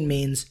quarantine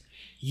means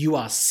you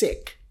are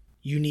sick.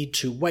 You need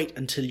to wait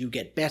until you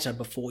get better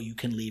before you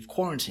can leave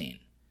quarantine.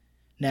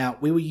 Now,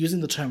 we were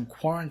using the term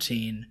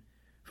quarantine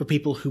for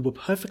people who were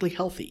perfectly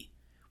healthy.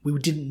 We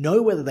didn't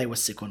know whether they were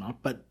sick or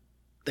not, but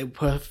they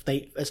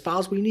as far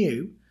as we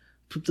knew,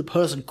 the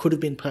person could have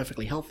been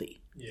perfectly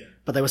healthy. Yeah.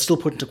 But they were still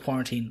put into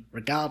quarantine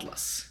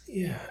regardless.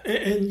 Yeah.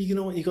 And you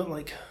know what? You got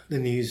like the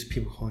news,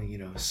 people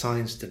calling,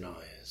 science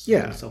deniers.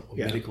 Yeah. Or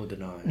medical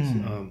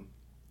deniers.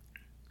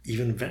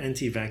 Even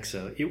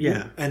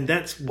anti-vaxxer. And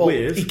that's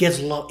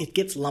it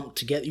gets lumped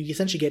together. You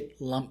essentially get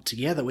lumped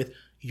together with,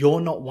 you're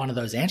not one of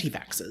those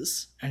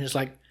anti-vaxxers. And it's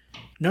like,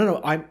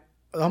 no, I'm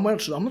not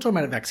talking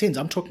about vaccines.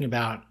 I'm talking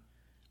about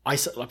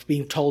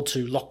being told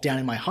to lock down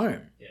in my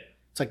home. Yeah.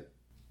 It's like,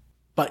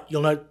 but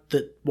you'll note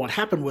that what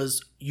happened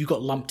was you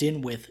got lumped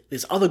in with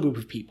this other group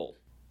of people.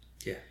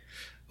 Yeah.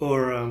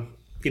 Or,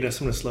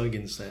 some of the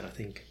slogans that I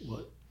think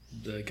what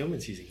the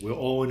government's using. We're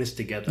all in this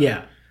together.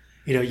 Yeah.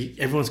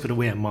 Everyone's got to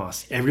wear a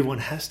mask. Everyone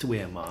has to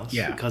wear a mask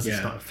because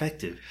it's not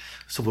effective.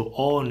 So we're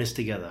all in this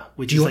together,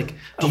 which is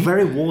a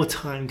very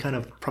wartime kind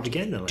of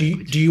propaganda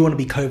language. Do you want to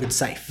be COVID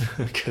safe?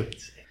 COVID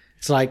safe.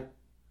 It's like,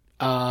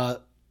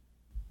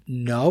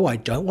 no, I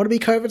don't want to be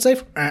COVID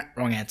safe.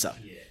 Wrong answer.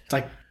 Yeah. It's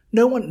like,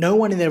 no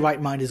one in their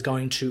right mind is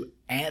going to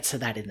answer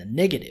that in the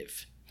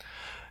negative.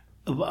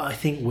 I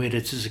think where the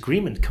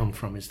disagreement come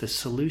from is the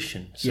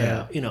solution.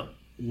 So,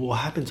 what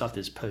happens after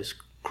this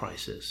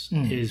post-crisis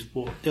is,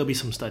 there'll be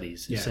some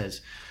studies. It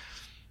says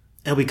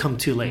it'll become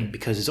too late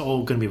because it's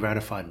all going to be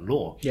ratified in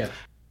law. Yeah.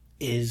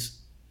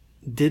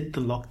 Did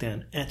the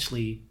lockdown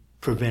actually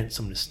prevent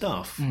some of the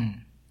stuff?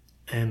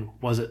 And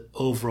was it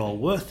overall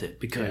worth it?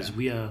 Because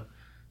we are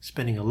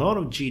spending a lot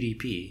of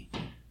GDP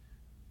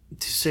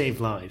to save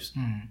lives.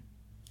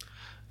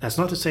 That's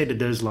not to say that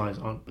those lives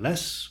aren't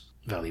less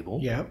valuable.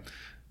 Yeah.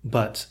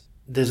 But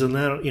there's a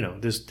lot,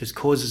 there's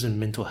causes in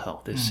mental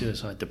health. There's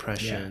suicide,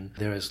 depression.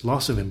 There is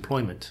loss of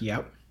employment.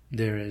 Yep.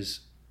 There is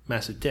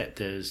massive debt.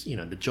 There's,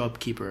 the job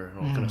keeper and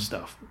all kind of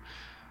stuff.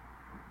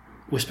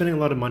 We're spending a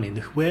lot of money.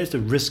 Where's the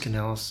risk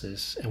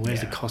analysis and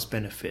where's the cost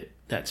benefit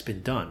that's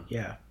been done?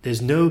 Yeah.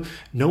 There's no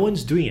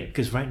one's doing it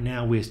because right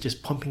now we're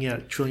just pumping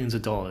out trillions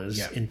of dollars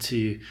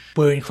into.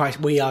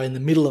 We are in the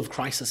middle of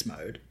crisis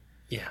mode.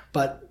 Yeah.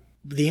 But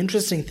the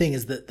interesting thing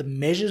is that the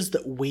measures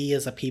that we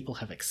as a people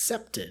have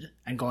accepted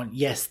and gone,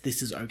 yes,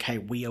 this is okay,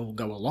 we will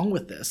go along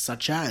with this,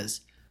 such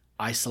as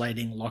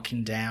isolating,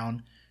 locking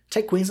down.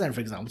 Take Queensland, for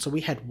example. So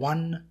we had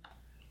one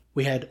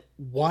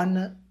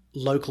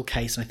local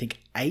case, and I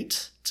think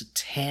 8 to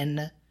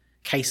 10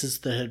 cases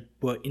that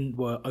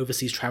were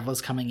overseas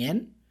travellers coming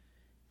in.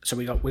 So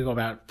we got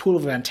about a pool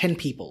of around 10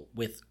 people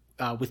with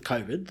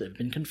COVID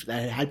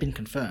that had been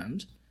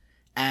confirmed,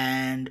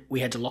 and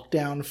we had to lock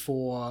down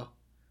for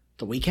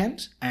the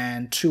weekend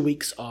and 2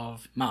 weeks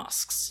of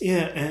masks.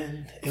 Yeah,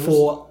 and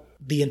for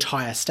the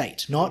entire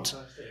state, not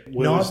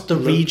the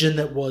region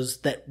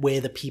where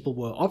the people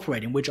were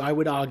operating. Which I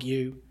would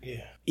argue,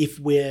 if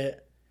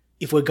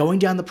we're going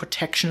down the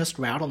protectionist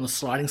route on the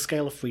sliding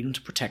scale of freedom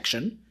to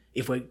protection,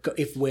 if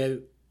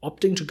we're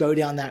opting to go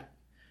down that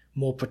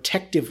more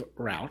protective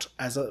route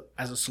as a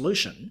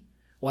solution,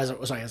 or as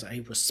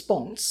a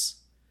response,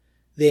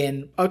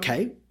 then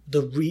okay.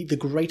 The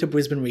greater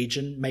Brisbane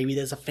region, maybe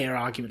there's a fair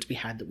argument to be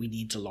had that we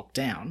need to lock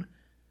down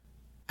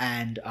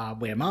and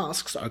wear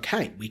masks.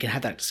 Okay, we can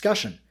have that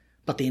discussion.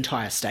 But the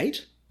entire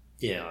state?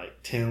 Yeah,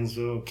 like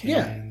Townsville, Cairns.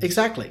 Yeah,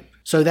 exactly.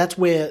 So that's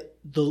where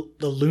the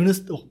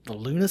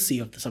lunacy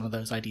of some of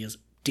those ideas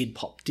did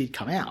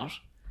come out.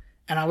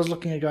 And I was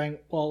looking at going,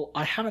 well,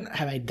 I haven't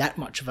made that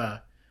much of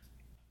a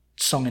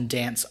song and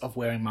dance of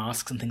wearing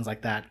masks and things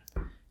like that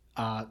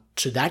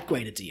to that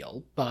great a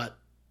deal. But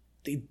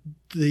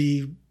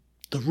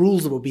the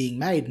rules that were being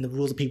made and the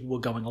rules that people were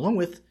going along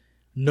with,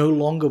 no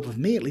longer, with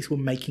me at least, were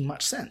making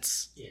much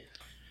sense. Yeah.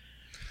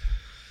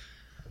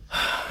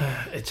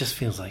 It just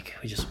feels like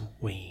we're just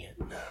winging it.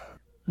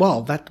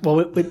 One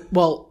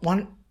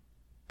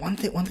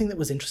thing that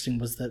was interesting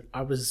was that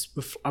I was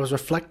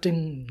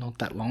reflecting not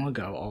that long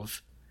ago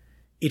of,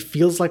 it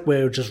feels like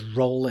we're just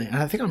rolling, and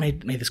I think I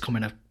made this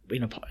comment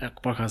in a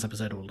podcast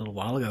episode a little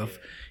while ago.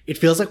 It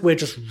feels like we're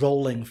just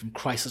rolling from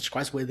crisis to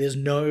crisis, where there's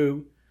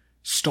no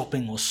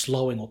stopping or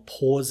slowing or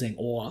pausing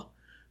or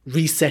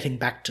resetting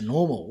back to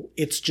normal.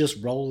 It's just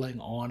rolling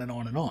on and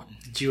on and on.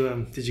 Did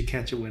you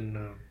catch it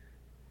when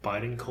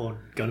Biden called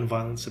gun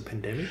violence a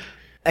pandemic?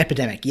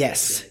 Epidemic,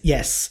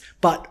 yes.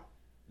 But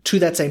to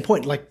that same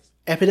point, like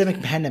epidemic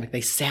and pandemic,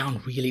 they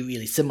sound really,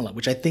 really similar,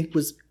 which I think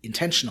was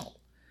intentional.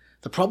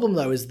 The problem,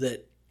 though, is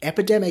that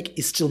epidemic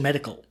is still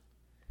medical.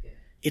 Yeah.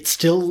 It's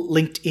still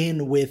linked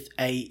in with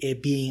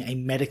it being a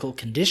medical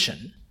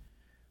condition.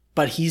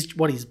 But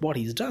what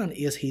he's done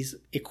is he's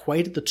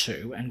equated the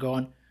two and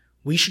gone,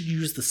 we should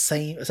use the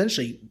same,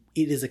 essentially,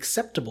 it is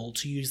acceptable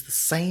to use the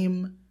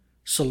same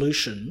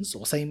solutions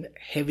or same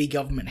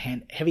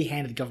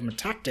heavy-handed government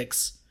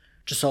tactics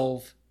to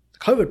solve the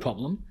COVID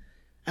problem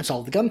and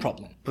solve the gun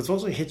problem. But it's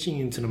also hitching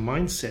into the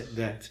mindset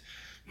that,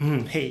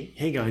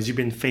 hey guys, you've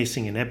been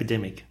facing an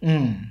epidemic,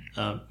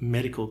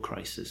 medical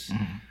crisis.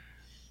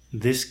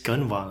 This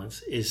gun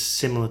violence is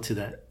similar to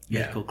that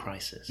medical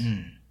crisis.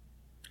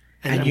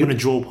 And I'm going to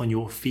draw upon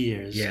your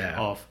fears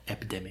of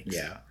epidemics.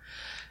 Yeah.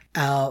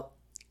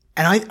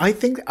 And I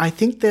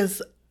think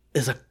there's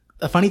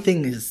a funny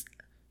thing is,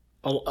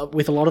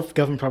 with a lot of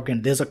government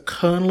propaganda, there's a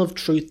kernel of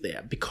truth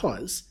there,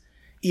 because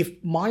if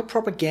my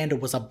propaganda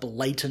was a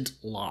blatant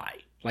lie,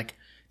 like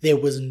there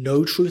was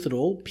no truth at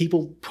all,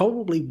 people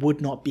probably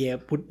would not be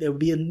able, there would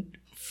be a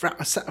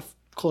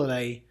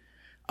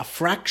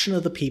fraction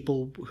of the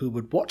people who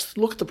would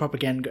look at the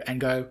propaganda and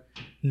go,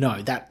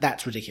 no,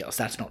 that's ridiculous,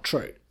 that's not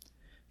true.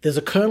 There's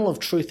a kernel of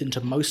truth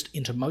into most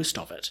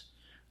of it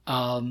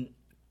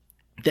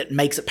that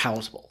makes it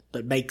palatable,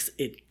 that makes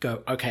it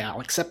go, okay,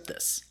 I'll accept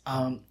this.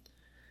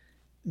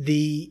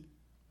 There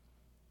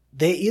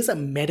is a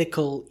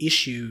medical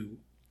issue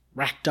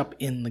racked up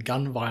in the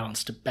gun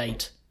violence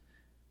debate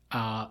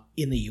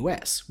in the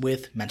US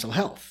with mental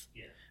health,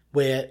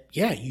 where,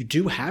 you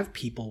do have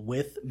people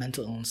with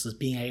mental illnesses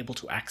being able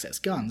to access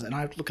guns. And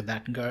I look at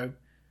that and go,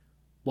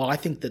 well, I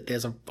think that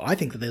there's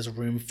a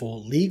room for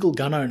legal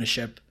gun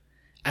ownership,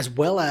 as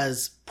well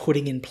as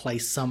putting in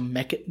place some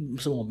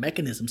more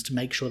mechanisms to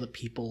make sure that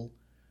people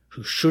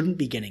who shouldn't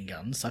be getting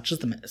guns, such as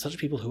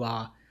people who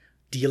are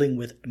dealing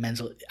with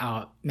mental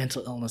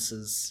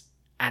illnesses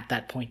at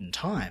that point in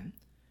time,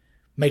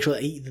 make sure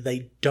that either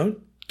they don't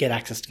get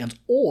access to guns,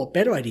 or,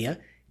 better idea,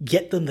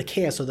 get them the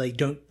care so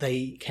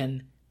they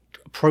can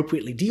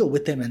appropriately deal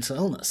with their mental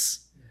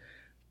illness.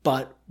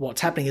 But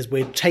what's happening is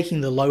we're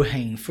taking the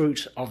low-hanging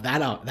fruit of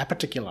that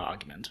particular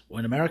argument, or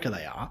in America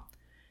they're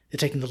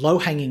taking the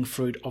low-hanging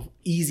fruit of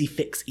easy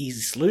fix,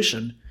 easy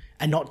solution,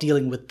 and not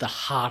dealing with the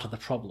heart of the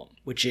problem,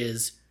 which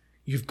is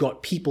you've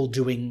got people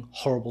doing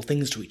horrible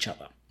things to each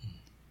other.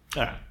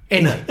 All right.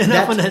 Anyway,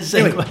 that's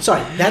a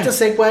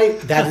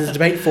segue. That is a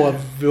debate for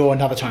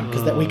another time,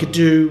 because we could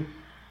do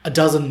a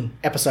dozen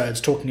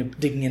episodes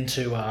digging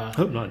into.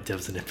 Hope not a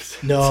dozen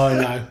episodes.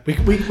 No.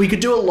 We could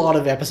do a lot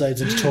of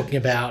episodes into talking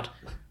about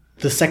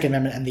the Second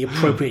Amendment and the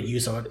appropriate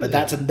use of it, but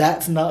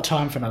that's not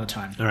time for another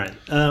time. All right.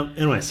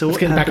 Anyway, so let's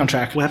get back on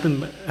track. What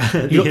happened?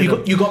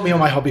 You got me on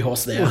my hobby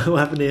horse there. What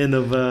happened at the end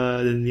of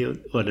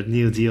the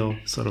New Deal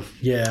sort of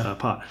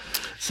part?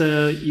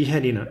 So you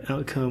had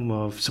outcome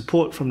of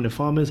support from the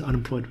farmers,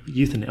 unemployed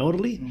youth, and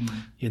elderly.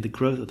 You had the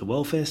growth of the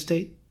welfare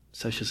state,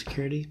 Social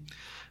Security,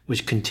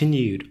 which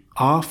continued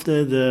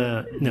after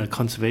the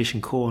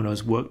Conservation Corps and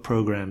those work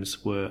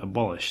programs were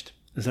abolished.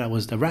 So that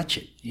was the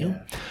ratchet.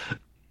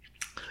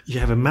 You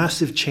have a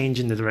massive change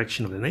in the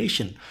direction of the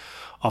nation,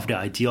 of the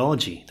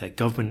ideology that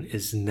government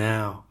is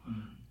now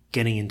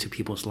getting into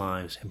people's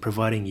lives and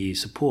providing you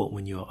support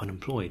when you're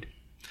unemployed.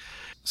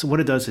 So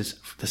what it does is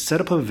the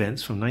setup of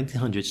events from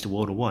 1900s to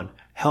World War I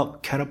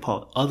helped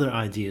catapult other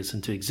ideas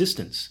into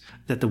existence.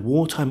 That the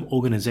wartime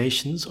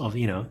organizations of,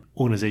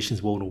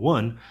 organizations World War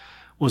I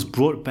was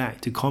brought back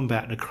to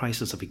combat the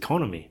crisis of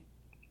economy.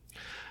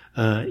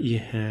 You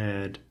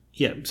had...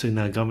 so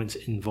now government's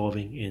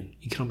involving in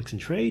economics and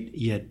trade.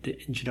 You had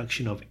the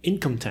introduction of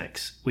income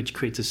tax, which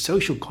creates a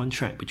social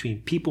contract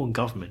between people and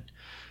government.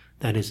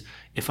 That is,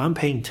 if I'm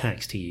paying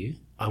tax to you,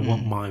 I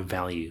want my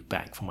value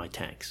back for my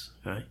tax,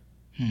 right?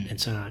 And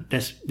so now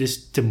this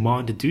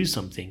demand to do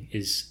something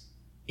is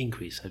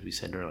increased, as we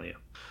said earlier.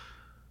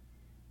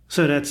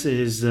 So that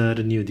is the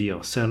New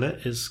Deal. So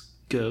let us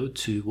go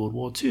to World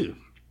War II.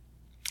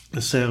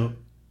 So,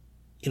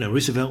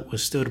 Roosevelt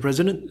was still the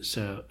president.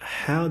 So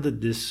how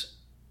did this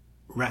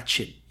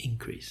ratchet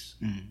increase?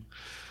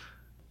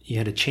 You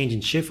had a change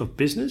in shift of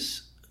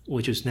business,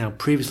 which was now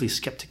previously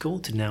skeptical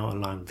to now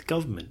align with the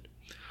government.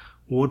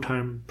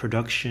 Wartime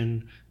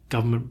production,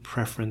 government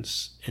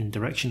preference, and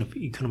direction of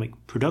economic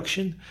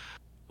production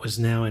was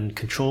now in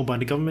control by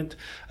the government.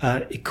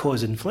 It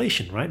caused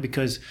inflation, right?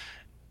 Because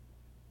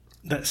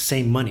that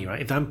same money,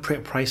 right? If I'm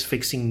price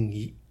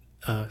fixing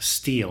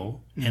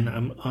steel and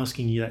I'm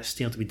asking you that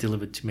steel to be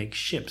delivered to make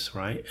ships,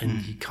 right?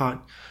 And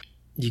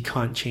you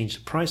can't change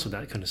the price of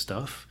that kind of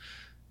stuff,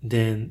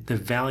 then the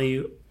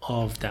value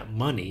of that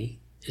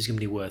money is going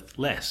to be worth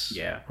less.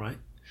 Right?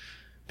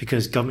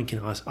 Because government can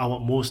ask, I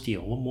want more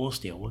steel,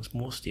 wants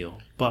more steel.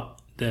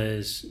 But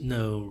there's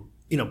no,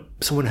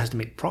 someone has to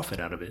make profit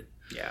out of it.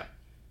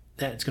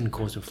 That's going to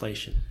cause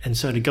inflation. And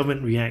so the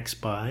government reacts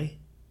by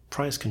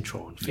price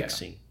control and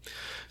fixing.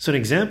 So an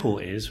example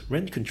is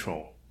rent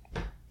control.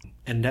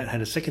 And that had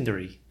a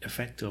secondary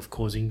effect of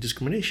causing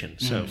discrimination.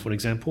 So for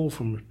example,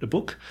 from the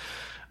book,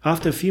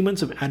 after a few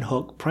months of ad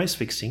hoc price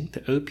fixing,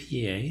 the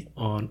OPA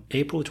on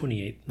April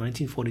 28,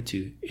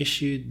 1942,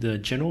 issued the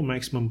General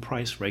Maximum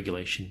Price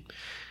Regulation,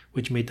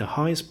 which made the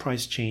highest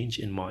price change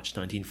in March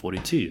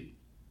 1942.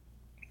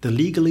 The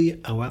legally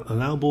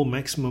allowable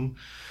maximum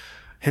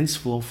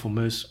henceforth for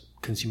most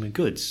consumer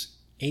goods.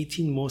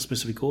 18 more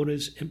specific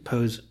orders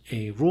impose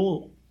a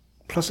rule,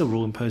 plus a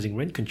rule imposing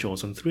rent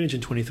controls on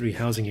 323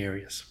 housing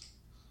areas,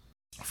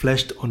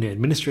 fleshed on the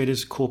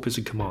administrator's corpus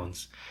and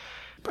commands.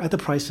 But at the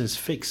prices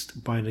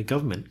fixed by the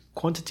government,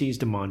 quantities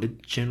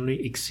demanded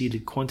generally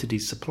exceeded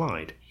quantities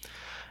supplied,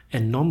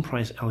 and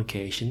non-price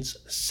allocations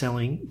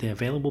selling the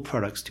available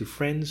products to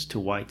friends, to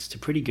whites, to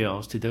pretty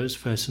girls, to those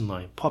first in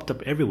line popped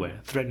up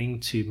everywhere, threatening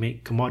to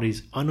make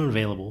commodities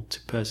unavailable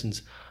to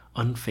persons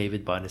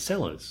unfavored by the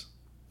sellers.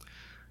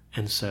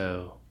 And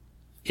so,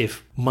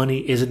 if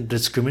money isn't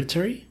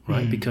discriminatory,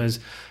 right, because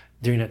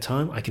during that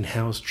time I can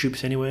house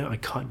troops anywhere, I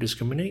can't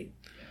discriminate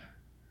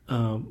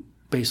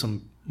based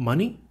on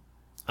money,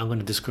 I'm going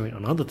to discriminate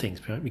on other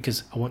things, right?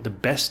 Because I want the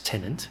best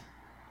tenant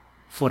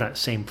for that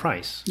same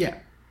price.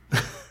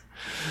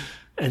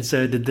 And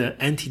so the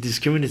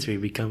anti-discriminatory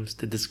becomes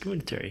the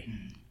discriminatory.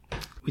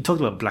 We talked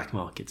about black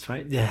markets,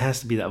 right? There has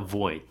to be that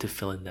void to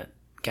fill in that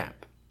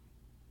gap.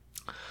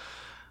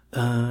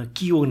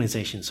 Key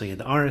organizations. So you had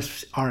the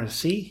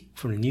RSC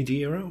from the New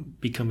Deal era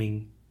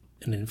becoming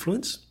an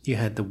influence. You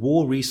had the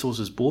War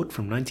Resources Board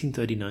from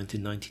 1939 to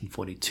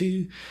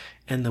 1942,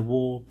 and the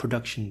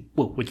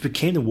which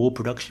became the War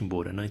Production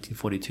Board in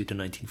 1942 to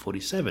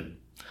 1947.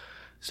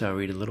 So I'll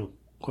read a little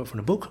quote from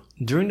the book.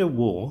 During the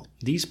war,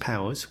 these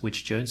powers,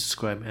 which Jones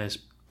described as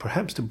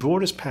perhaps the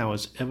broadest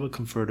powers ever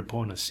conferred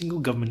upon a single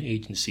government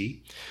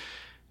agency,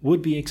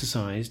 would be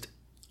exercised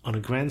on a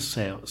grand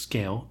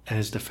scale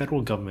as the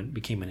federal government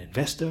became an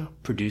investor,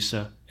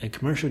 producer, and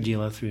commercial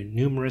dealer through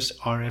numerous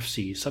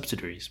RFC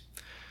subsidiaries.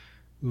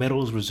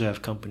 Metals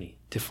Reserve Company,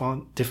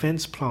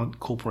 Defense Plant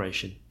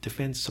Corporation,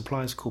 Defense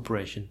Supplies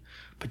Corporation,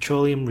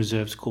 Petroleum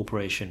Reserves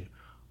Corporation,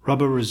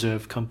 Rubber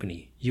Reserve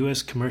Company,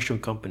 U.S. Commercial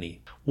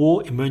Company,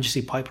 War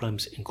Emergency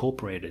Pipelines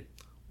Incorporated,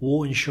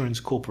 War Insurance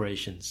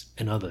Corporations,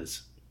 and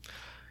others.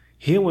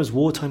 Here was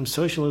wartime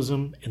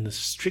socialism in the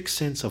strict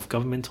sense of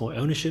governmental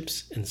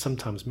ownerships and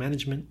sometimes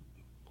management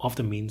of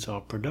the means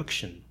of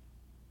production.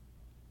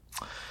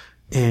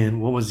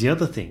 And what was the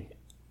other thing?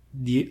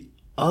 The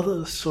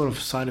other sort of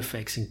side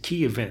effects and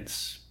key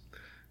events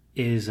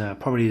is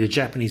probably the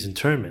Japanese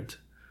internment,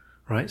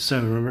 right?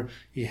 So remember,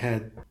 you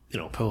had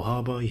Pearl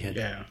Harbor, you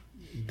had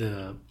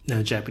the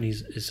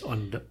Japanese is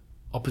on the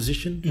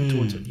opposition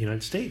towards the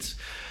United States,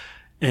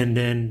 and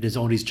then there's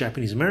all these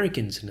Japanese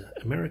Americans in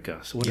America.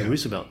 So what did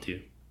Roosevelt do?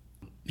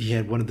 He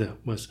had one of the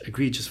most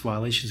egregious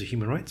violations of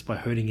human rights by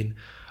herding in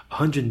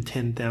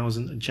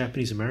 110,000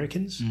 Japanese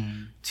Americans.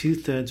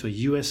 2/3 were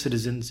U.S.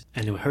 citizens,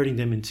 and they were herding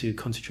them into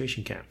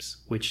concentration camps,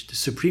 which the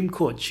Supreme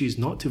Court chose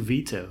not to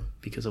veto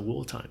because of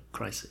wartime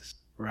crisis.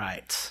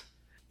 Right.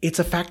 It's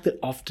a fact that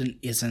often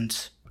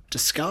isn't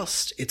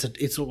discussed.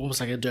 It's almost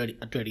like a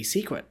dirty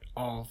secret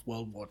of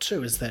World War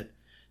II, is that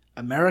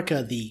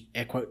America, the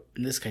air quote,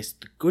 in this case,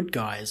 the good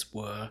guys,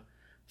 were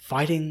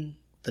fighting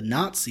the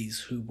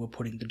Nazis who were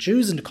putting the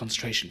Jews into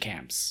concentration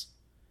camps.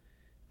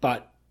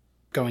 But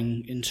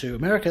going into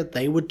America,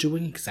 they were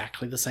doing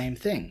exactly the same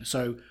thing.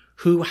 So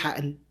who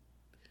had...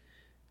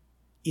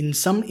 In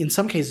some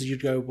cases,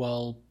 you'd go,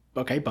 well,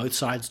 okay, both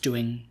sides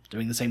doing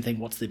the same thing.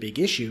 What's the big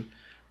issue?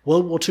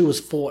 World War II was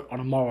fought on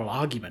a moral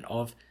argument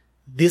of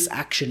this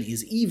action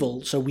is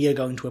evil, so we are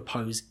going to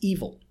oppose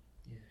evil.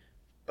 Yeah.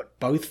 But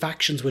both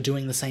factions were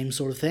doing the same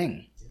sort of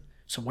thing. Yeah.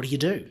 So what do you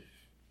do?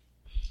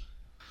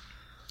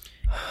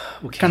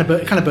 Kind of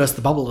burst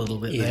the bubble a little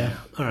bit there.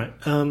 All right.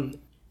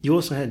 You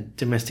also had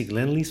domestic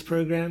lend-lease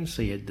programs,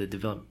 so you had the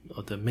development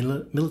of the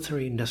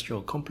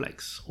military-industrial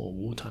complex, or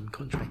wartime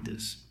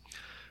contractors.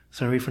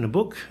 So I read from the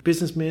book,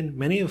 businessmen,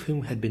 many of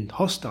whom had been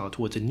hostile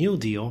towards a New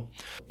Deal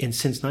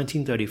since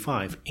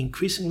 1935,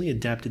 increasingly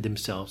adapted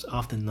themselves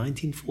after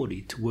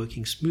 1940 to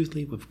working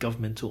smoothly with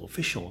governmental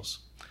officials.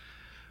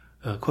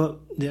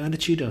 Quote, the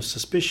attitude of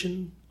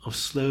suspicion, of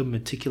slow,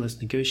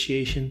 meticulous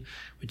negotiation,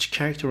 which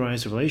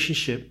characterized the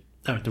relation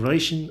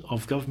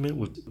of government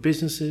with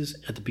businesses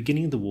at the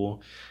beginning of the war,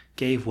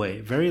 gave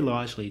way very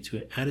largely to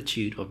an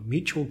attitude of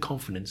mutual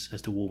confidence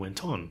as the war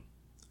went on.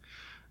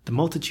 The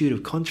multitude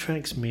of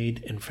contracts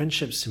made and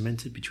friendships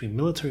cemented between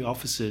military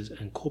officers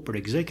and corporate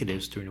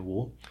executives during the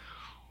war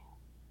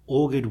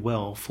augured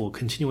well for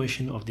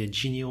continuation of their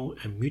genial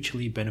and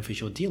mutually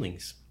beneficial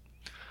dealings.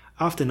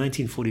 After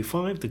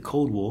 1945, the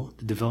Cold War,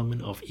 the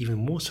development of even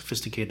more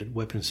sophisticated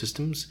weapon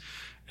systems,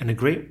 and a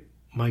great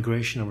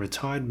migration of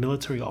retired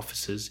military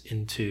officers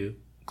into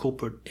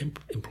corporate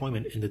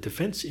employment in the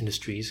defense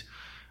industries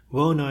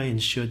well nigh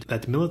ensured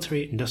that the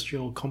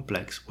military-industrial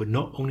complex would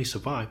not only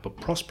survive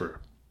but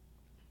prosper,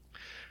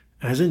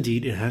 as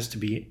indeed it has to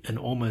be an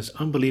almost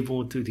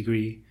unbelievable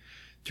degree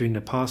during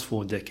the past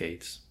 4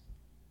 decades.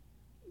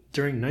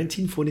 During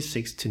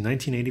 1946 to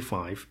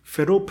 1985,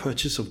 federal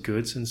purchase of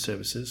goods and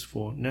services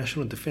for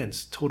national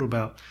defense totaled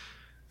about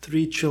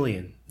 $3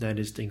 trillion, that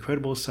is the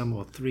incredible sum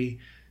of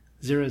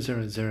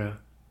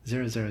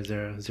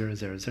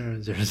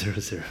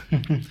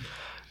 3,000,000,000,000,000,000,000,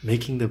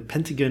 making the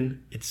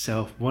Pentagon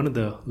itself one of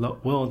the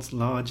world's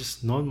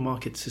largest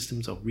non-market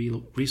systems of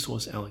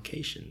resource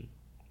allocation.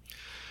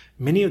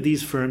 Many of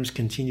these firms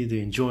continue to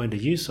enjoy the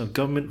use of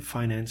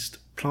government-financed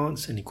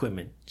plants and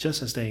equipment,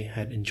 just as they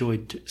had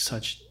enjoyed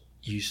such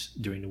use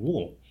during the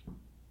war.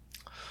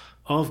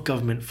 Of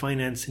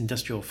government-financed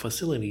industrial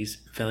facilities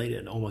valued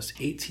at almost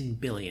 $18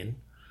 billion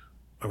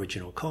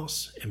original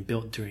costs and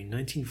built during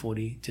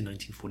 1940 to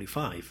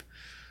 1945,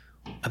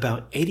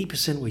 about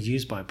 80% were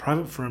used by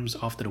private firms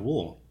after the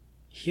war.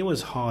 Here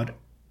was hard,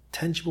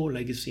 tangible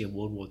legacy of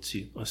World War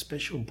II of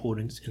special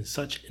importance in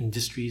such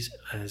industries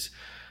as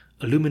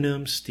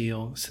aluminum,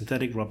 steel,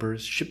 synthetic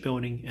rubbers,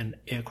 shipbuilding, and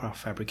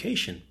aircraft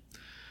fabrication.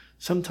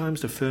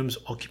 Sometimes the firms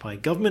occupy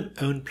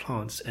government-owned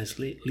plants as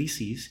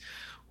lessees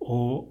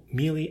or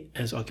merely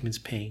as occupants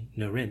paying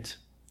no rent.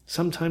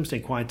 Sometimes they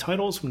acquire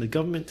titles from the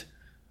government.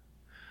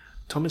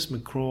 Thomas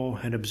McCraw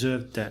had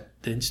observed that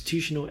the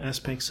institutional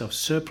aspects of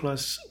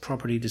surplus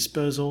property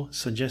disposal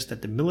suggest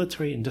that the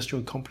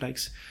military-industrial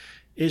complex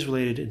is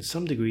related in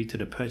some degree to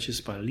the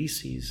purchase by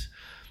lessees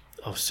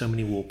of so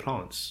many war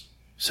plants.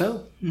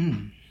 So,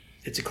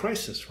 it's a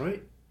crisis,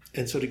 right?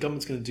 And so the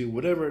government's going to do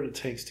whatever it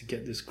takes to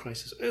get this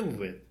crisis over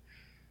with.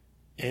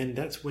 And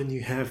that's when you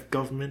have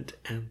government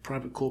and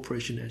private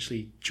corporation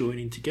actually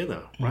joining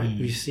together, right?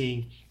 We're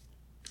seeing,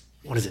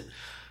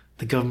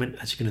 the government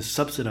actually going to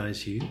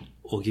subsidize you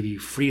or give you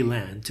free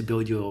land to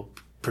build your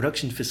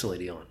production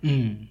facility on.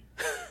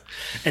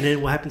 And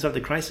then what happens after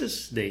the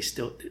crisis? The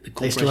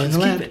corporations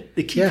keep it.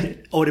 They keep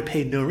it. Or they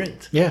pay no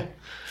rent. Yeah.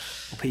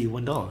 I'll pay you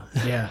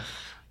 $1. Yeah.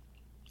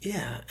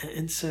 Yeah,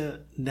 and so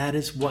that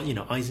is what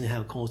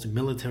Eisenhower calls the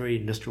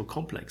military-industrial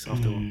complex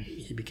after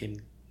he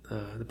became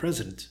the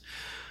president.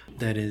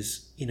 That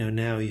is,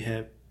 now you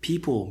have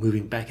people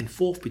moving back and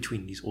forth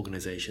between these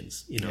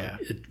organizations. Yeah.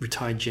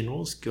 Retired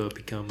generals go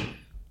become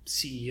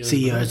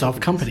CEOs of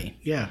company.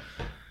 Yeah.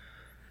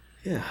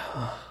 Yeah.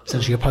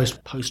 Essentially a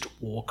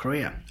post-war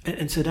career.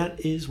 And so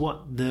that is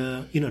what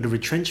the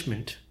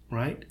retrenchment,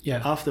 right?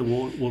 Yeah. After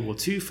World War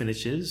II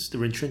finishes, the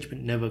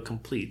retrenchment never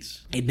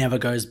completes. It never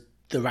goes,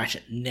 the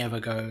ratchet never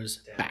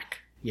goes back.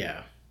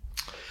 Yeah.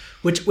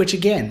 Which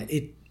again,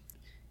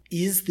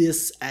 is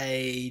this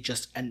a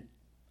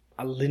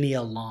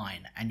linear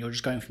line, and you're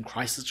just going from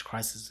crisis to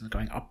crisis and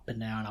going up and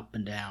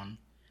down,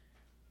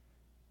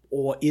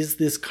 or is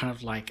this kind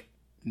of like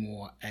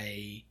more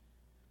a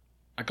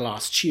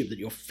glass tube that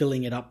you're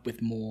filling it up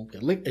with more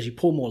as you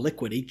pour more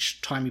liquid?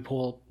 Each time you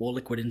pour more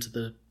liquid into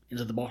the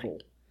bottle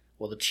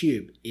or the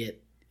tube,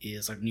 it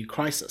is a new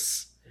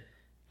crisis,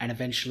 and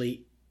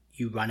eventually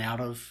you run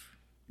out of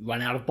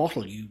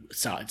bottle. It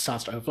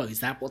starts to overflow. Is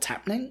that what's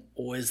happening,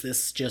 or is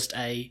this just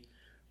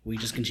we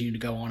just continue to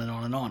go on and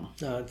on and on?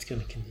 No, it's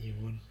going to continue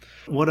on.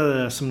 What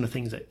are some of the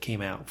things that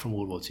came out from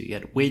World War II? You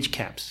had wage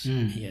caps.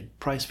 You had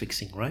price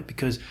fixing, right?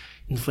 Because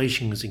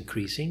inflation was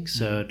increasing,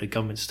 so the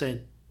government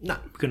said, "No,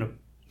 we're going to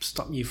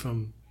stop you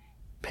from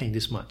paying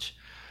this much."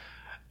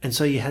 And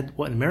so you had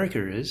what in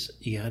America is,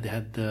 they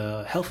had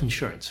the health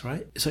insurance,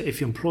 right? So if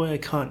your employer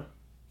can't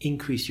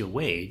increase your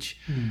wage,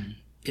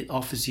 it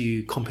offers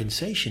you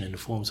compensation in the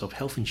forms of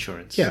health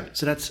insurance. Yeah.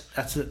 So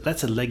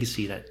that's a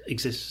legacy that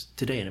exists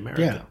today in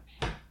America. Yeah.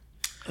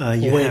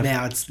 It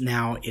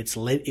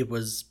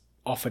was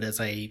offered as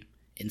a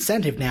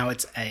incentive. Now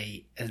it's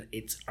a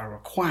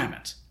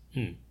requirement.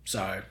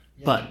 So,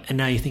 and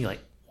now you think like,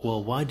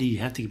 well, why do you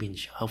have to give me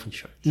health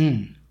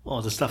insurance?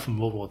 Well, the stuff from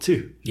World War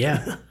II.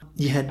 Yeah.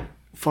 You had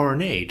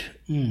foreign aid.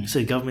 So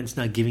the government's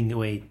now giving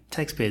away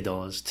taxpayer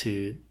dollars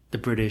to the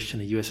British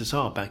and the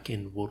USSR back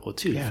in World War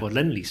II for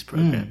Lend-Lease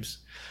programs.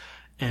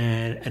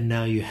 And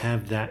now you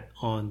have that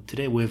on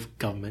today with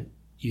government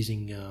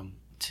using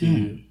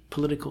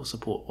political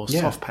support or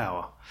soft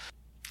power.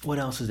 What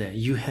else is there?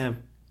 You have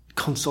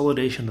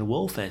consolidation of the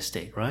welfare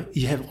state, right?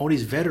 You have all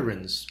these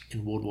veterans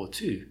in World War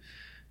II.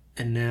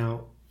 And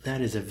now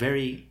that is a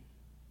very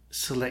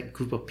select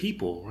group of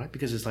people, right?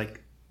 Because it's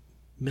like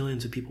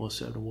millions of people who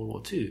served in World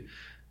War II.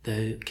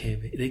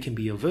 They can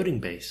be a voting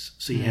base.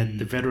 So you had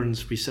the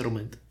veterans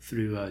resettlement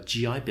through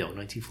GI Bill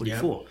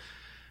 1944,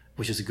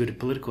 which is a good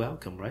political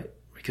outcome, right?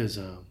 Because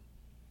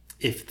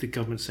if the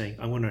government's saying,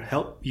 I want to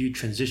help you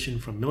transition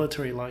from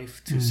military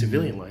life to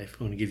civilian life,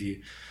 I'm going to give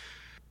you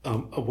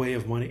a way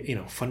of money,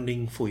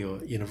 funding for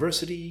your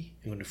university,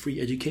 I'm going to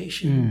free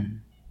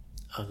education,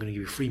 I'm going to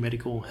give you free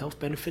medical health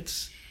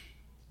benefits,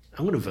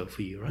 I'm going to vote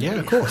for you, right? Yeah,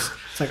 of course.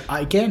 It's like,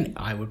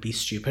 I would be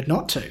stupid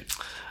not to.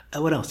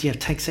 What else? You have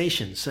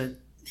taxation. So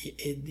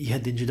you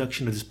had the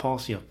introduction of this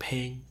policy of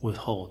paying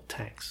withhold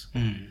tax.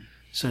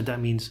 So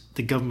that means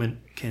the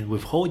government can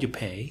withhold your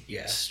pay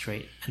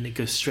straight, and it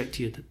goes straight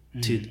to you,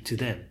 to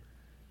them.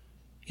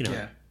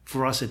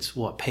 For us, it's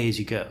what pay as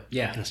you go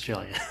in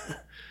Australia.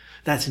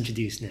 That's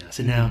introduced now.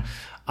 So now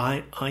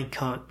I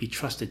can't be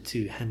trusted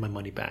to hand my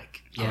money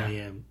back.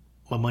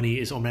 My money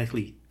is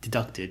automatically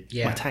deducted.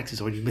 My tax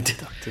has already been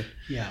deducted.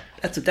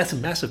 That's a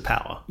massive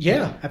power.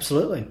 Yeah,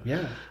 absolutely.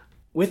 Yeah.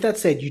 With that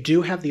said, you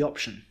do have the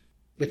option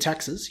with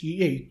taxes.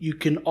 You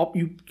can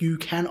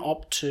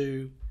opt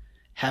to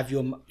have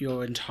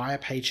your entire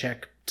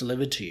paycheck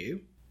delivered to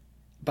you,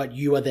 but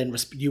you will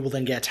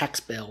then get a tax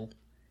bill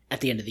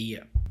at the end of the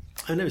year.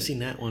 I've never seen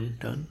that one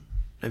done.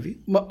 Have you?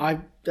 Well,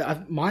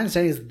 my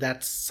understanding is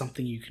that's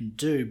something you can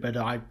do, but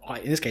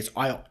in this case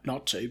I opt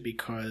not to,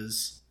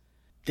 because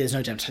there's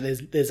no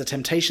there's a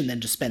temptation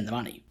then to spend the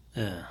money,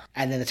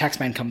 and then the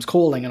taxman comes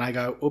calling, and I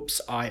go,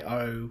 "Oops, I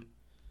owe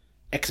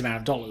X amount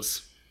of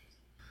dollars."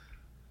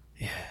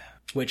 Yeah,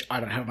 which I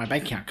don't have in my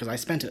bank account because I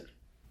spent it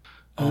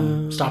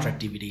on Star Trek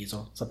DVDs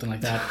or something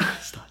like that.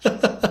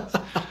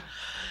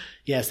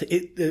 Yes,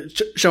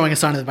 showing a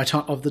sign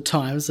of the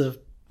times of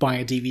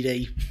buying a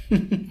DVD.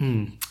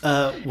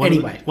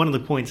 One of the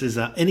points is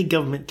that any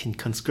government can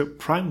conscript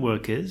prime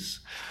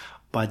workers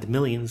by the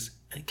millions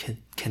and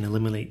can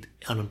eliminate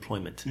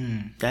unemployment.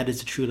 That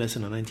is a true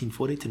lesson of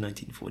 1940 to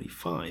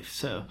 1945.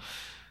 So,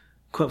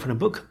 quote from the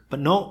book, but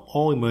not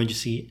all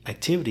emergency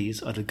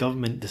activities of the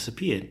government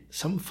disappeared.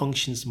 Some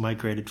functions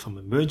migrated from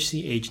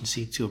emergency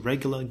agency to a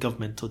regular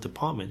governmental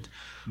department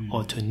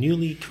or to a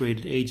newly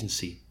created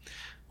agency.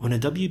 When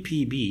the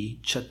WPB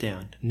shut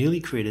down, the newly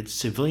created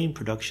Civilian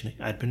Production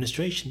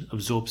Administration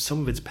absorbed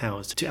some of its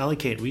powers to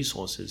allocate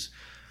resources.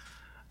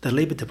 The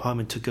Labor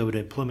Department took over the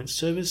Employment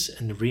Service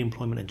and the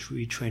Reemployment and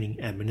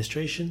Retraining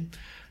Administration.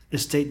 The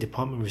State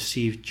Department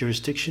received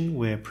jurisdiction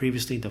where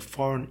previously the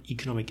Foreign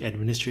Economic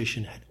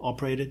Administration had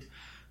operated.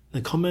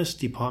 The Commerce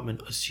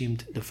Department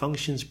assumed the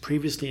functions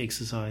previously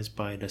exercised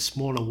by the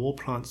smaller War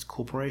Plants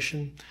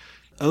Corporation.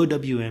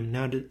 OWM,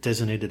 now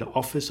designated the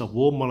Office of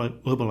War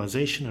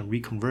Mobilization and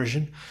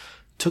Reconversion,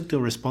 took the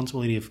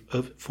responsibility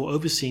for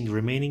overseeing the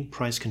remaining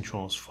price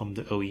controls from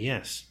the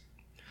OES.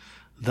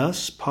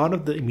 Thus, part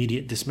of the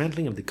immediate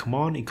dismantling of the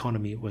command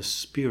economy was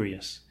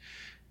spurious.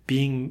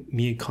 being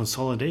mere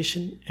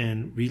consolidation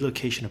and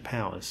relocation of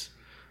powers,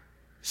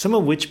 some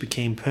of which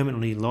became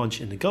permanently lodged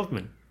in the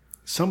government.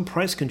 Some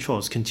price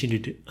controls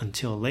continued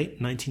until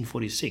late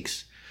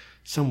 1946.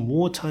 Some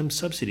wartime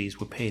subsidies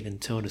were paid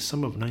until the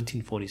summer of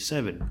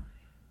 1947.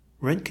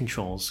 Rent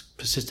controls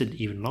persisted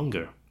even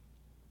longer.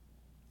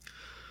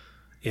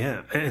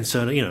 Yeah, and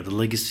so, the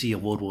legacy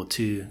of World War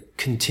II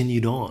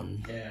continued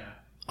on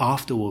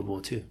after World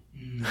War II.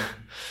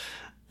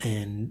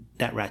 And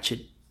that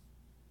ratchet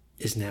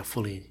is now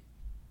fully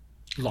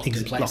locked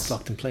in place.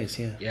 Locked in place,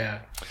 yeah. Yeah.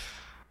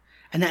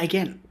 And that,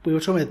 again, we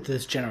were talking about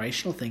this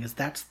generational thing.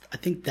 I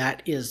think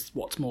that is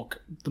what's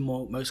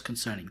most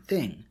concerning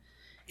thing,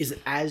 is that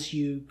as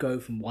you go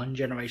from one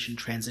generation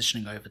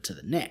transitioning over to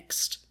the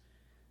next,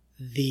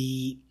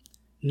 the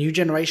new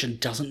generation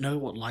doesn't know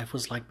what life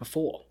was like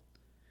before.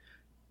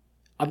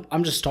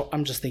 I'm just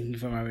thinking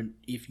for a moment,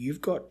 if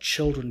you've got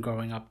children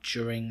growing up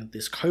during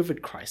this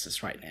COVID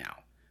crisis right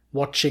now,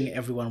 watching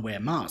everyone wear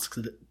masks,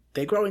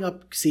 they're growing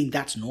up seeing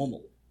that's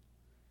normal.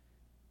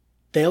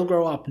 They'll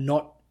grow up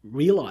not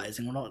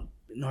realizing or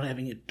not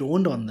having it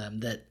dawned on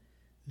them that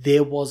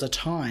there was a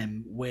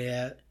time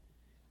where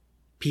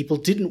people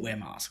didn't wear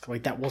masks.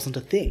 Like, that wasn't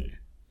a thing.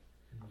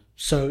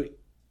 So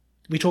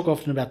we talk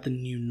often about the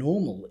new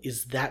normal.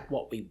 Is that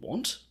what we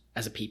want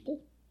as a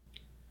people?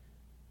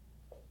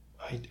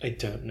 I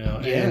don't know.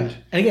 Yeah.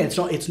 And again,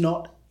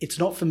 it's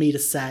not for me to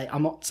say.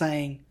 I'm not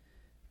saying,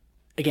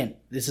 again,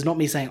 this is not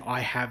me saying I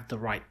have the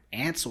right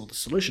answer or the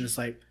solution. It's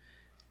like,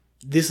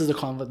 this is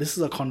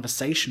a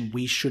conversation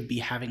we should be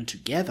having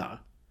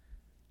together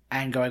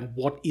and going,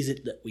 what is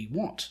it that we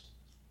want?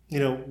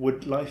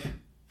 Would life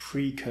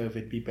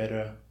pre-COVID be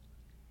better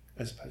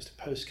as opposed to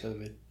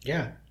post-COVID?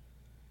 Yeah.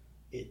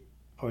 It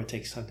probably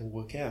takes time to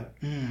work out.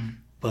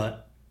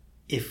 But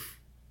if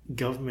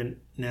government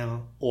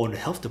now, or the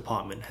health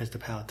department, has the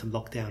power to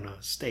lock down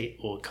a state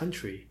or a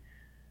country,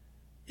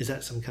 is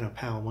that some kind of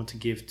power I want to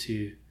give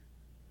to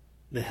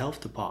the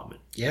health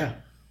department? Yeah.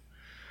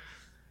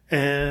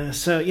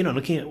 So,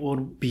 looking at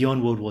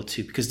beyond World War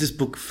II, because this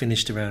book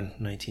finished around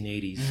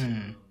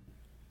 1980s,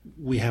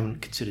 we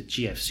haven't considered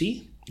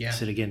GFC. Yeah.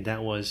 So again,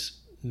 that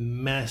was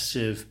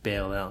massive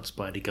bailouts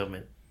by the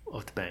government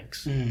of the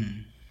banks.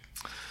 You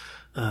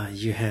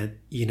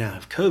now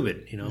have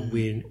COVID.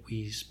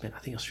 We spent, I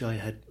think Australia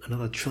had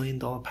another $1 trillion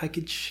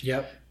package.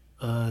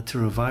 To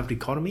revive the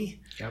economy.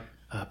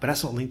 But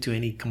that's not linked to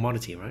any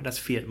commodity, right? That's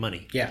fiat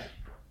money. Yeah.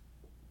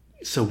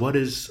 So what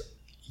is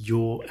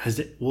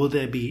will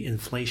there be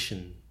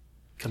inflation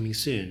coming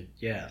soon?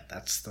 Yeah,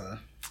 that's the...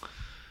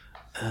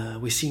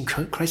 We've seen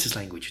crisis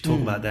language. You talk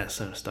about that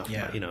sort of stuff.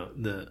 Yeah.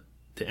 Like,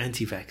 the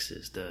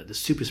anti-vaxxers, the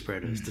super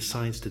spreaders, the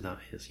science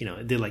deniers.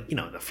 They're like,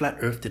 the flat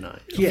earth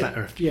deniers. Flat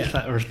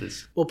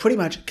earthers. Well, pretty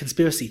much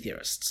conspiracy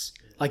theorists.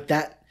 Like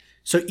that.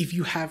 So if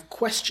you have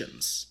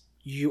questions,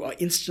 you are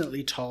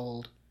instantly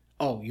told,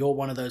 oh, you're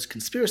one of those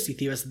conspiracy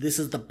theorists. This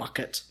is the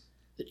bucket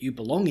that you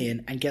belong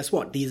in. And guess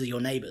what? These are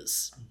your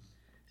neighbors.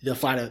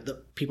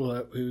 The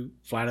people who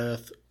flat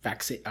earth,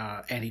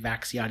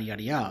 anti-vax, yada,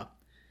 yada, yada.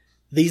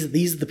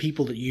 These are the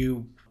people that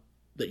you're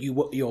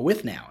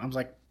with now. I was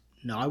like,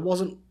 no, I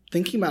wasn't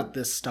thinking about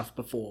this stuff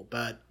before,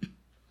 but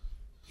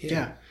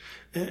yeah.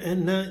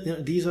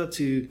 And these are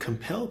to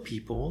compel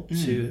people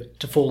to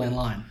fall in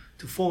line.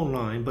 To fall in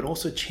line, but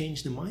also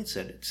change the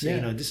mindset. It's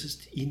this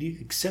is, you need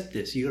to accept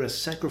this. You got to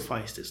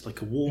sacrifice this,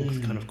 like a war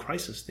kind of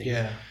crisis thing.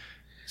 Yeah.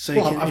 So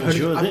you can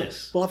endure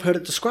this. I've heard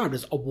it described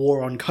as a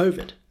war on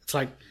COVID. It's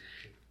like,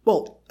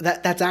 well,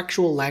 that's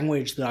actual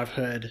language that I've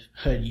heard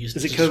used.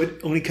 Is it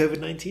only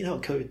COVID-19? How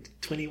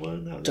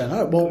COVID-21? I don't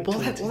know. Well,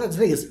 that's the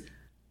thing is,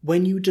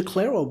 when you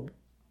declare a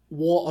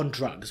war on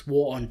drugs,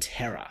 war on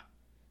terror,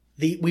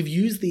 we've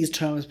used these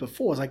terms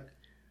before. It's like,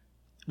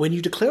 when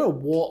you declare a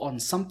war on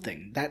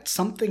something, that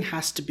something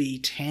has to be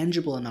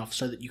tangible enough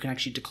so that you can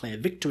actually declare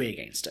victory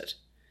against it.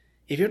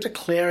 If you're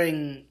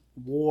declaring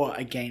war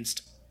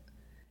against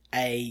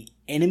a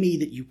enemy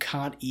that you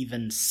can't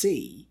even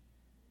see,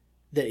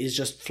 that is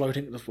just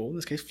floating, in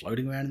this case,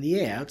 floating around in the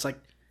air, it's like,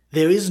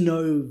 there is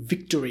no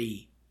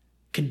victory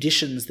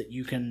conditions that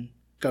you can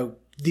go,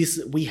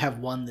 we have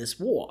won this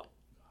war.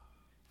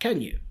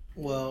 Can you?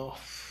 Well,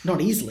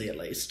 not easily, at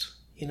least.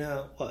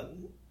 What?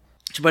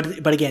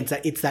 But again,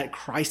 it's that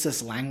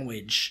crisis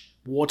language,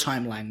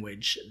 wartime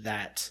language,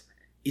 that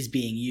is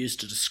being used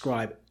to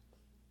describe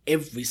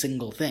every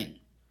single thing.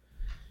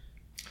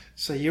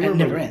 So it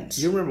never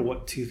ends. You remember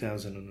what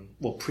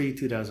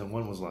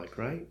pre-2001 was like,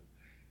 right?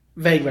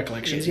 Vague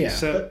recollections, yeah.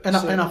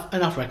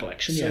 Enough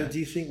recollection, yeah. So do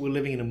you think we're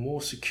living in a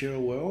more secure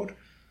world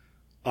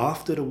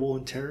after the war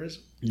on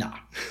terrorism? No,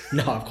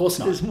 of course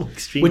not. There's more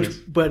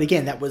extremism. But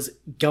again, that was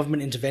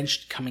government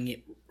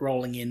intervention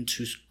rolling in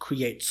to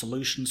create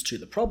solutions to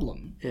the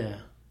problem. Yeah.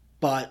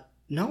 But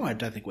no, I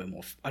don't think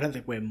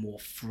we're more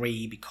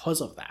free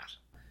because of that.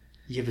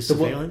 You have a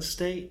surveillance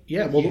state.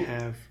 Yeah.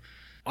 Well,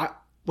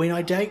 When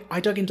I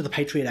dug into the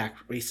Patriot Act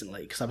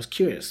recently because I was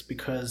curious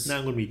because now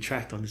I'm going to be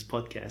tracked on this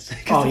podcast.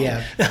 Oh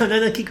yeah,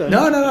 no, keep going.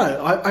 No.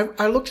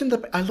 I looked into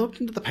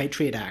the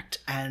Patriot Act,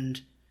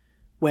 and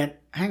went,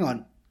 hang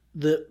on,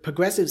 the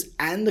progressives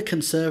and the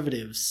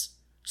conservatives,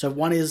 so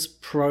one is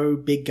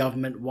pro-big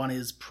government, one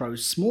is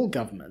pro-small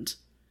government,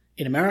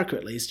 in America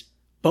at least,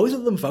 both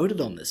of them voted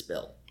on this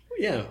bill.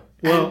 Yeah.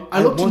 Well,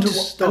 I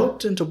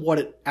looked into what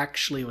it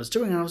actually was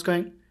doing, and I was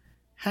going,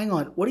 hang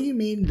on, what do you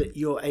mean that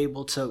you're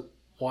able to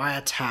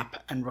wiretap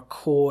and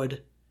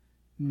record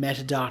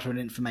metadata and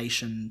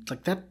information?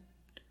 Like that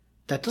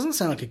doesn't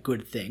sound like a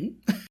good thing.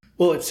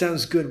 Well, it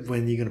sounds good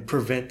when you're going to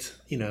prevent,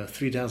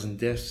 3,000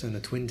 deaths in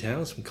the Twin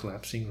Towers from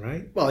collapsing,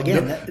 right? Well,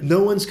 again,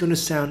 no one's going to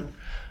sound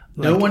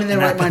like no one in their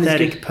right mind is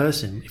apathetic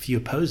person if you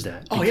oppose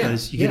that.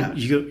 Because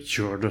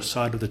you're on the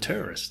side of the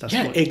terrorists. That's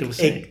what they were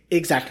saying.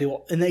 Exactly.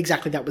 And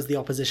exactly that was the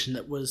opposition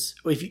that was,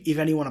 if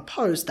anyone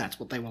opposed, that's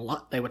what they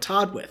were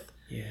tarred with.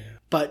 Yeah.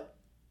 But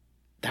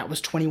that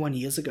was 21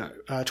 years ago.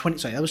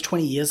 That was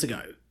 20 years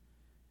ago.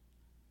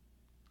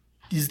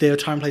 Is there a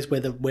time and place where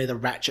the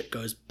ratchet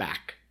goes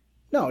back?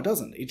 No, it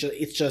doesn't.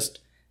 It's just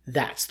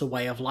that's the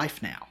way of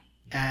life now.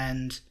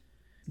 And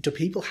do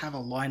people have a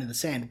line in the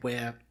sand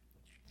where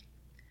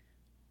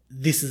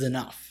this is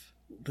enough?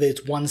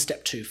 It's one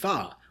step too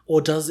far,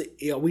 or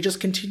are we just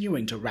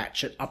continuing to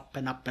ratchet up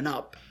and up and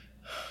up?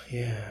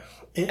 Yeah,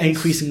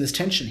 increasing this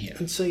tension here.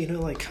 And so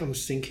I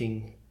was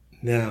thinking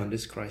now in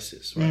this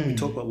crisis, right? We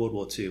talk about World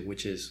War II,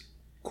 which is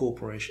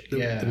corporation,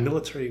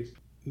 the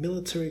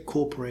military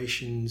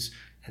corporations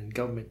and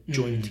government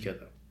joining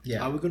together.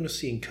 Yeah. Are we going to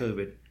see in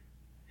COVID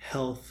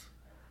health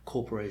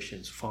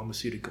corporations,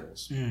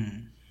 pharmaceuticals,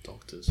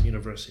 doctors,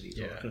 universities,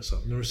 all that kind of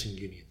stuff, nursing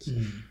unions?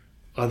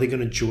 Are they going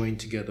to join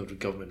together with the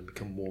government and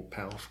become more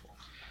powerful?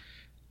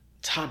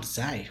 It's hard to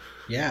say.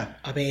 Yeah,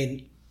 I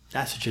mean,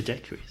 that's a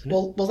trajectory, isn't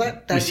it? Well,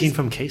 that we've seen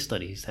from case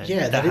studies that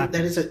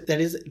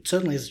it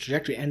certainly is a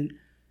trajectory. And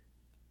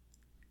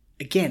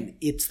again,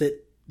 it's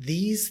that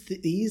these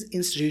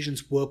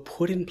institutions were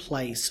put in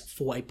place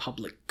for a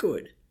public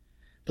good.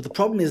 But the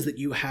problem is that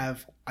you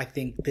have, I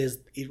think,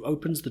 it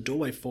opens the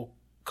doorway for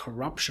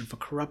corruption, for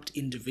corrupt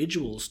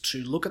individuals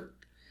to look at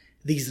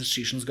these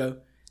institutions and go,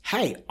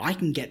 hey, I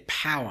can get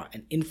power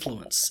and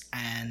influence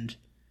and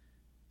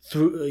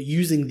through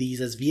using these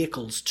as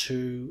vehicles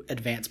to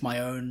advance my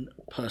own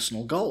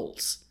personal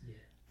goals. Yeah.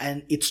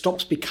 And it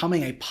stops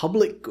becoming a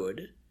public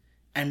good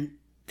and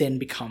then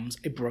becomes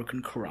a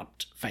broken,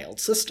 corrupt, failed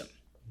system.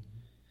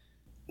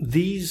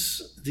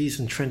 These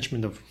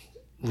entrenchment of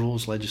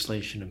rules,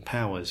 legislation, and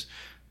powers,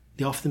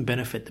 they often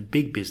benefit the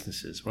big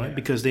businesses, right? Yeah.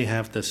 Because they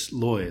have the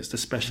lawyers, the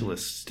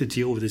specialists to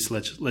deal with this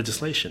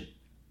legislation.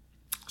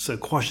 So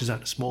it quashes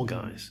out the small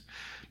guys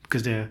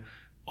because they're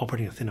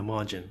operating a thinner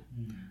margin.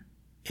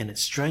 And it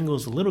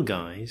strangles the little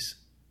guys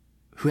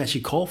who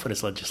actually call for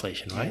this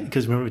legislation, right?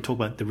 Because remember we talked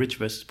about the rich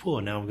versus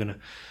poor. Now we're going to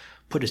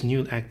put this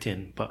new act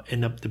in, but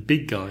end up the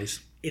big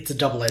guys. It's a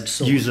double-edged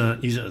sword. Use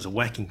it as a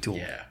whacking tool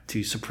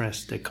to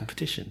suppress their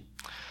competition.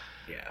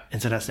 Yeah.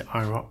 And so that's the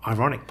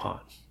ironic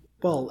part.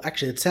 Well,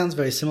 actually, it sounds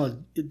very similar.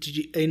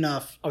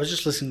 I was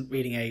just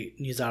reading a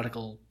news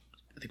article,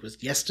 I think it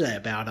was yesterday,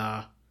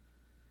 about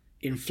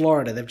in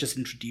Florida, they've just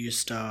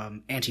introduced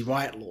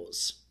anti-riot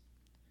laws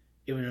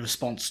in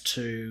response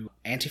to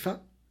Antifa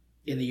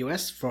in the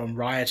US from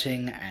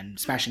rioting and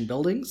smashing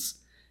buildings.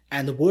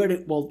 And the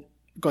wording,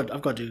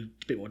 I've got to do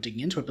a bit more digging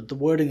into it, but the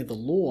wording of the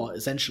law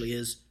essentially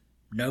is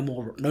no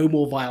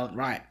more violent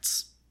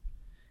riots.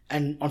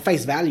 And on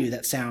face value,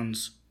 that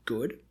sounds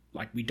good.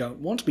 Like, we don't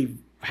want to be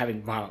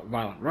having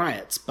violent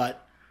riots,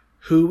 but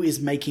who is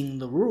making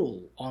the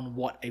rule on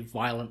what a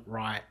violent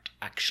riot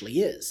actually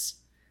is?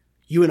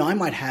 You and I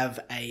might have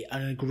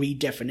an agreed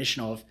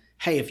definition of,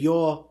 hey, if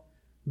you're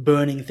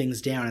burning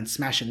things down and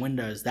smashing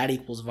windows, that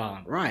equals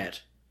violent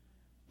riot.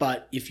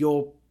 But if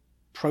you're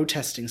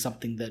protesting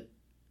something that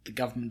the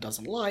government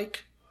doesn't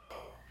like,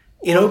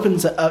 it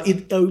opens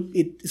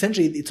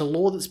essentially it's a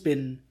law that's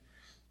been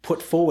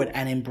put forward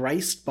and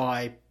embraced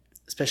by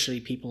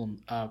especially people,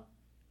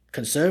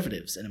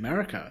 conservatives in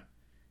America.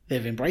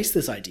 They've embraced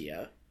this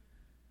idea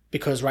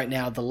because right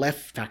now the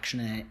left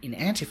faction in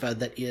Antifa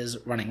that is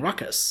running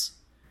ruckus.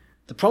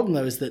 The problem,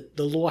 though, is that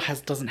the law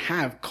doesn't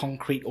have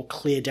concrete or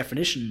clear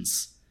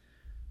definitions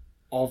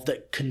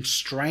that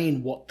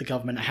constrain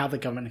how the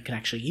government can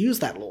actually use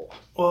that law.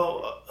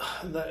 Well,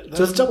 so it's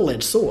a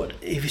double-edged sword.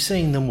 If you're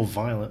saying no more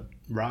violent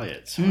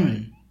riots,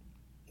 right,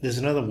 there's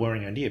another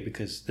worrying idea,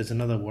 because there's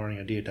another worrying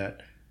idea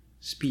that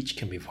speech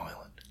can be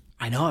violent.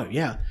 I know,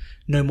 yeah.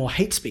 No more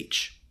hate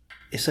speech.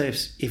 So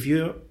if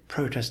you're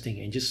protesting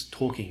and just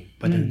talking,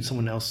 but then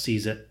someone else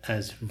sees it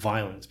as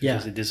violence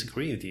because they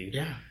disagree with you,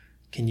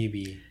 can you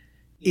be...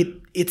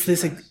 It's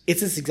this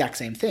exact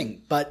same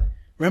thing. But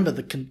remember,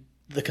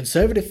 the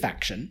conservative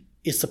faction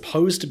is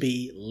supposed to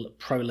be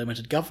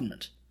pro-limited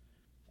government,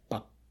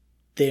 but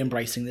they're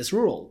embracing this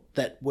rule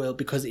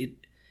because it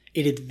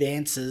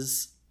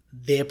advances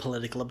their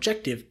political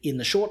objective in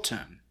the short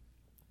term.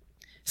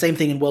 Same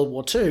thing in World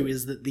War II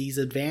is that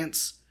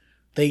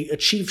they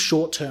achieve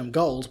short-term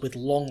goals with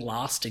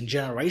long-lasting,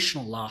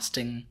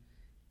 generational-lasting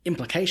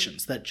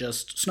implications that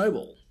just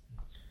snowball.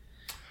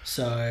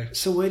 So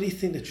where do you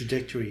think the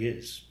trajectory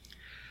is?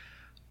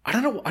 I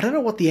don't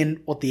know what the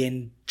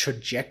end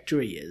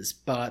trajectory is,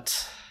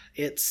 but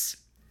it's.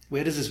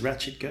 Where does this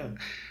ratchet go?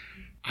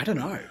 I don't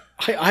know.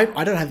 I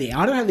don't have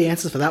the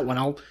answers for that one.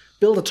 I'll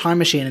build a time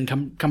machine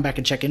and come back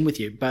and check in with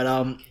you. But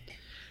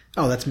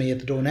oh, that's me at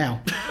the door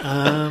now.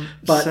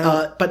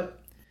 But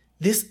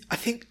this, I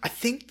think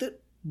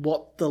that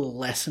what the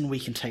lesson we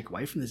can take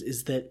away from this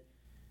is that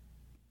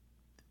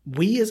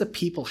we as a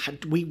people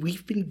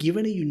we've been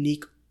given a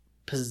unique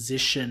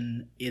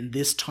position in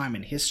this time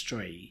in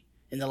history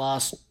in the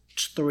last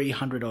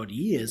 300 odd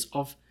years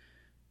of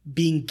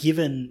being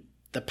given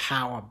the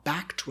power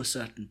back to a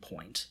certain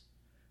point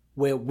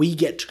where we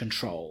get to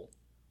control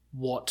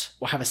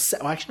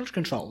actually not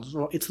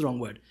control, it's the wrong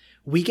word.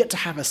 We get to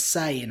have a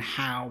say in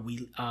how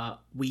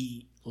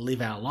we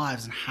live our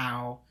lives and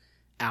how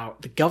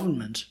the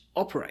government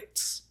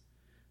operates.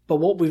 But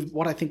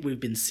what I think we've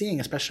been seeing,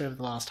 especially over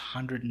the last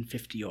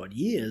 150 odd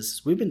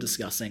years, we've been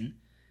discussing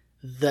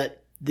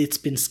that it's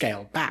been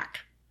scaled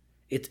back.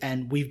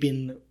 And we've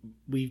been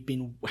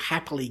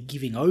happily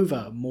giving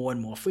over more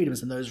and more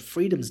freedoms, and those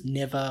freedoms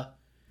never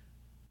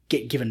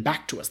get given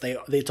back to us.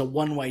 It's a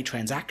one-way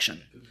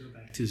transaction. Go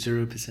back to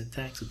 0%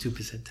 tax or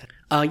 2% tax.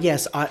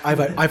 Yes, I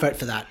vote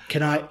for that.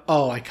 Can I?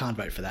 Oh, I can't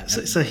vote for that.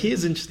 So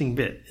here's an interesting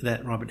bit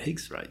that Robert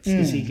Higgs writes.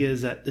 Is he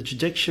goes that the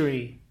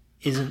trajectory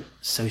isn't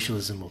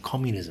socialism or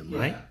communism,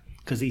 right?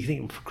 Because you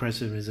think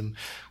progressivism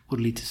would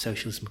lead to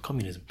socialism or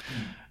communism.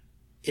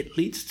 It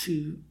leads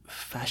to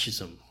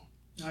fascism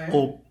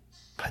or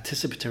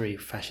participatory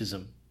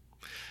fascism.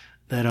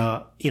 That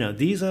are,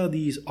 these are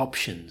these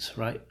options,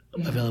 right,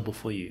 available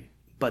for you.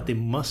 But they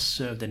must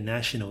serve the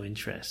national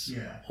interests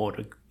or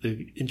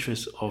the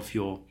interests of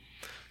your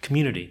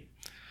community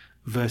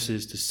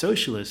versus the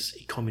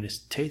socialist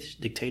communist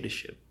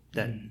dictatorship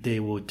that they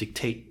will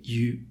dictate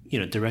you,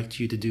 direct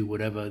you to do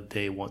whatever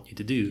they want you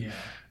to do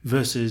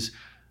versus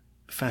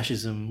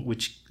fascism,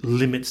 which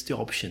limits the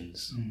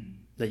options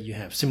that you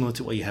have, similar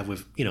to what you have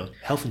with,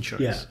 health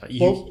insurance.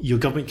 Your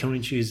government can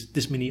only choose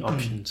this many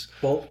options.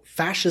 Well,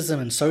 fascism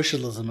and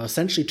socialism are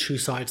essentially two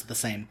sides of the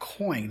same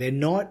coin. They're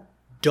not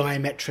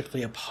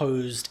diametrically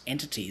opposed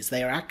entities.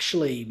 They are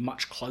actually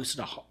much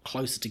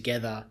closer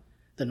together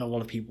than a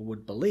lot of people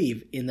would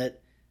believe, in that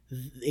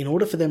in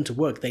order for them to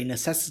work, they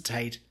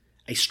necessitate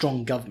a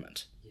strong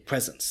government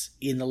presence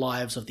in the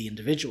lives of the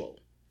individual.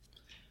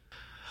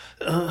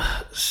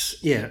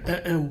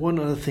 And one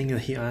other thing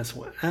that he adds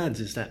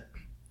is that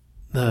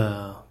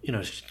the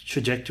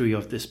trajectory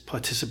of this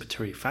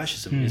participatory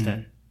fascism is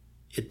that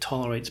it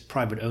tolerates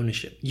private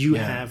ownership. You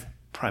have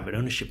private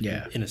ownership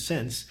in a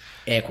sense,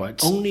 air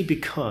quotes, only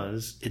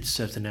because it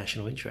serves the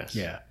national interest.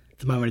 At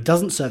the moment it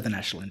doesn't serve the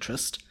national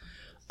interest.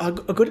 A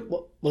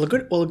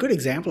good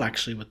example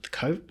actually with the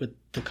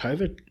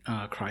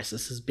COVID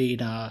crisis has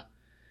been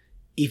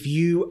if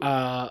you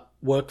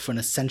work for an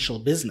essential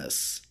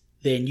business,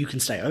 then you can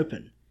stay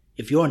open.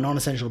 If you're a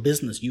non-essential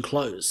business, you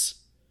close,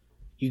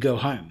 you go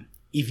home.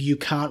 If you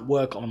can't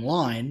work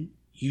online,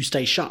 you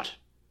stay shut.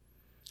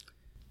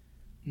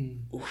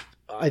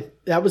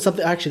 That was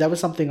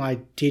something I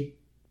did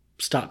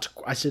start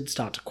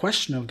to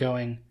question, of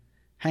going,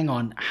 hang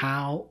on,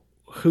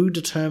 who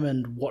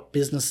determined what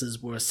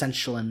businesses were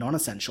essential and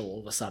non-essential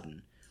all of a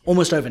sudden,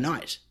 almost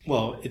overnight?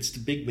 Well, it's the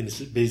big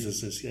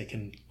businesses that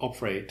can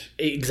operate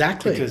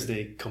exactly because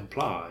they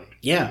comply.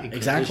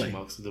 Exactly.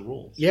 Marks of the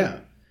rules.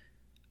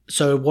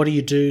 So what do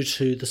you do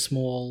to the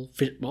small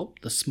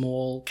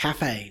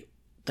cafe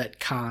that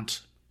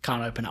can't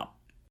open up?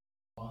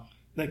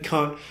 That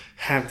can't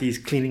have these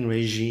cleaning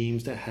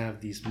regimes, that have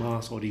these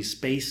masks or these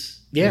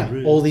space.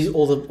 All these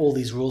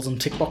rules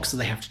and tick boxes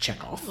they have to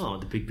check off. Oh,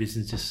 the big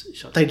business just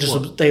shut.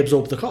 They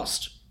absorb the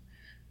cost.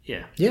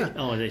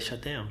 Oh, they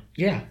shut down.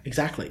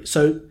 Exactly.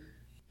 So,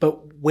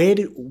 but where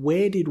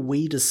did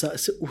we decide?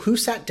 So who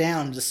sat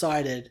down and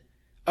decided?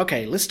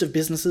 Okay, list of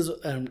businesses.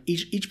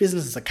 Each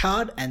business is a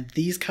card, and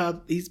these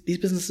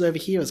businesses over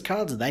here as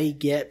cards.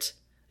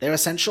 They're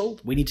essential.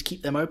 We need to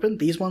keep them open.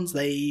 These ones,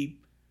 we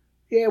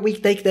can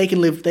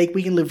live.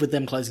 We can live with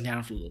them closing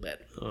down for a little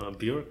bit.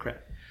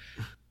 Bureaucrat.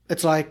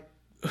 It's like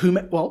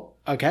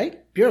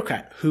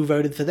bureaucrat. Who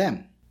voted for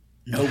them?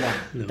 No one.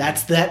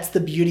 That's the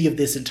beauty of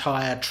this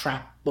entire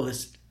trap, or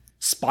this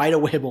spider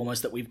web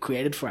almost that we've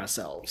created for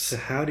ourselves. So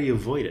how do you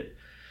avoid it?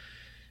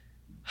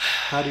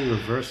 How do you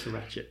reverse the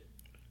ratchet?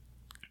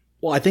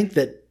 Well, I think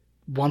that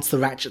once the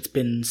ratchet's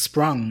been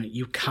sprung,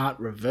 you can't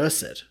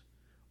reverse it.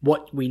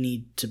 What we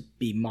need to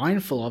be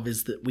mindful of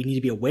is that we need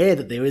to be aware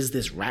that there is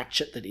this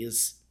ratchet that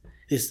is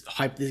this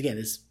what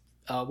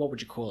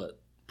would you call it?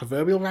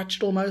 Proverbial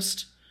ratchet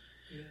almost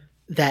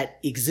that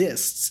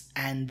exists,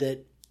 and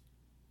that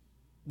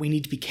we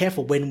need to be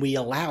careful when we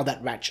allow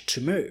that ratchet to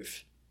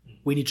move.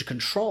 We need to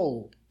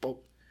control, but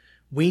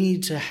we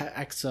need to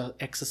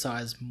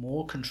exercise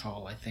more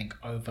control, I think,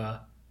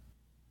 over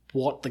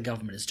what the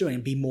government is doing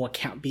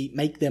and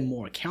make them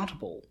more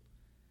accountable.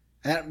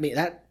 And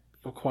that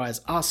requires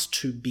us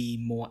to be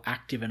more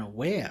active and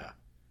aware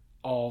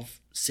of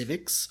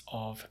civics,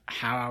 of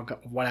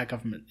what our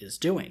government is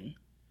doing,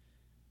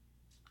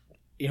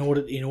 in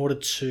order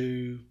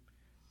to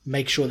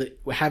make sure that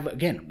we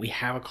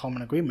have a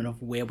common agreement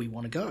of where we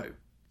want to go.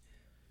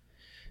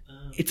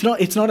 It's not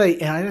a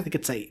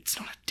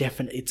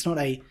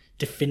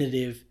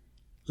definitive,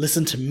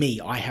 listen to me,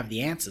 I have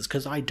the answers,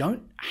 because I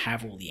don't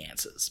have all the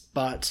answers.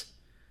 But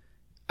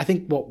I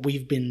think what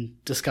we've been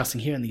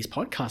discussing here in these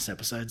podcast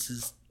episodes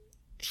is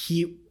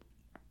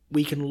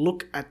we can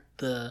look at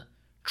the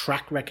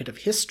track record of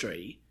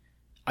history,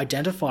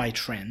 identify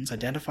trends,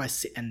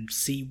 and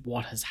see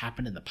what has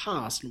happened in the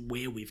past and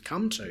where we've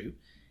come to,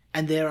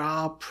 and there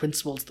are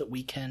principles that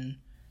we can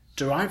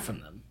derive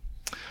from them.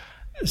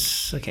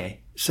 Okay,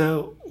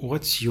 so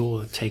what's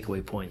your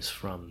takeaway points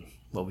from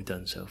what we've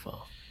done so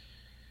far?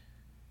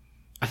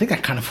 I think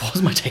that kind of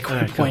was my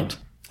takeaway point.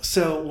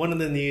 So one of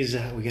the news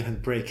that we're going to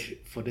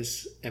break for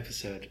this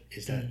episode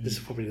is that this is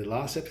probably the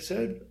last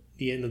episode,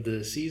 the end of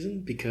the season,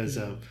 because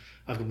I've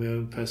got my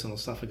own personal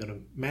stuff I'm going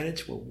to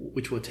manage,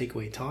 which will take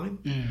away time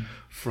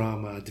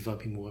from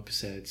developing more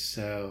episodes.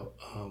 So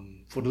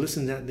for the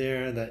listeners out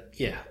there,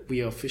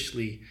 we are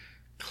officially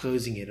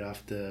closing it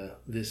after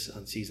this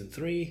on season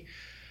 3.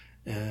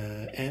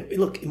 And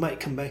look, it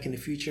might come back in the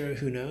future.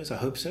 Who knows? I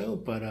hope so.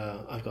 But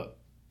I've got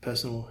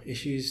personal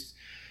issues,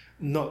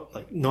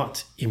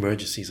 not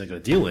emergencies I got to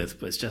deal with,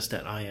 but it's just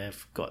that I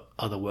have got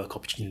other work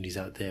opportunities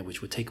out there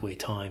which would take away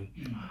time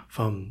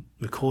from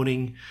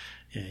recording.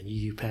 And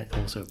you, Pat,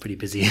 also are pretty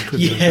busy with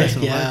your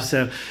personal life.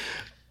 So,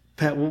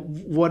 Pat,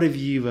 what have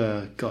you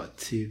got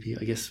to,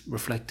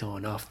 reflect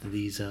on after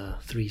these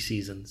 3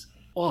 seasons?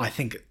 Well, I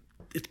think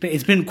it's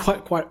been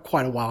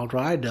quite a wild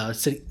ride.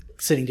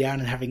 Sitting down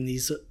and having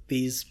these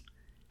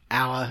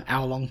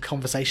hour-long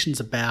conversations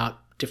about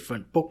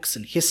different books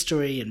and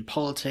history and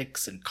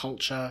politics and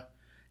culture,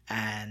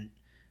 and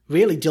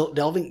really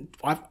delving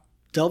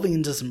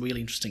into some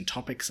really interesting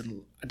topics,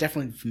 and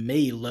definitely for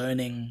me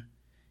learning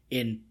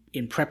in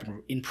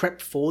prep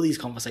for these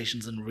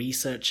conversations and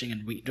researching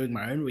and doing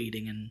my own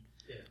reading and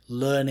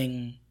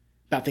learning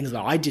about things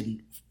that I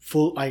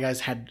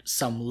guys had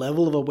some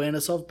level of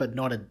awareness of, but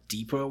not a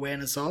deeper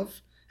awareness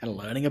of, and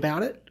learning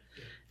about it.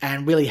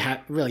 And really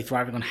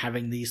thriving on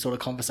having these sort of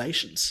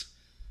conversations.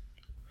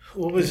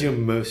 What was your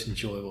most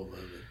enjoyable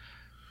moment?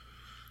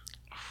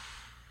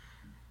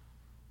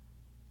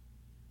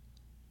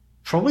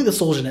 Probably the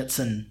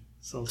Solzhenitsyn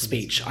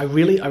speech. I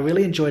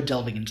really enjoyed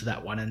delving into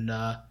that one. And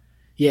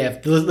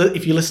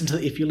if you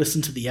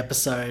listen to the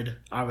episode,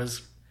 I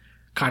was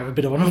kind of a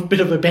bit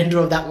of a bender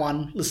of that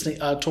one,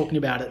 talking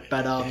about it.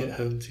 But hit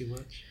home too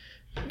much.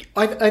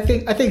 I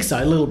think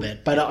so, a little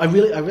bit. But I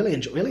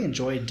really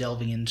enjoyed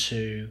delving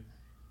into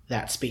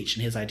that speech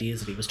and his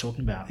ideas that he was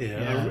talking about.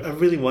 I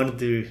really wanted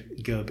to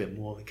go a bit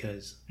more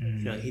because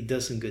he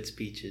does some good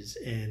speeches,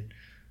 and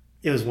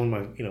it was one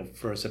of my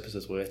first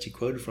episodes where I actually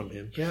quoted from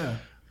him.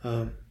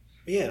 What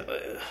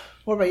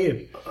about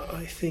you?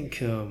 I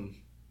think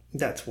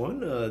that's one.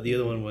 The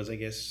other one was, I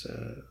guess,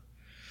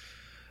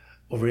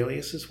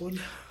 Aurelius's one.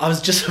 I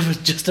was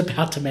just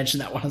about to mention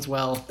that one as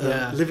well.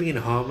 Living in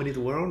harmony with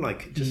the world,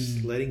 like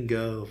just letting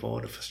go of all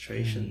the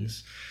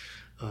frustrations.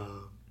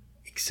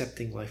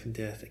 Accepting life and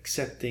death,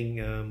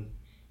 accepting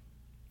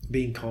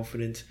being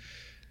confident,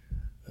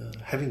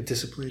 having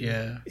discipline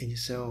in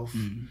yourself.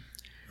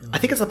 I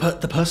think it's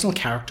the personal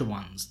character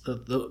ones,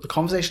 the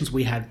conversations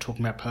we had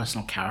talking about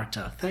personal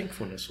character.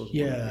 Thankfulness was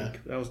one, I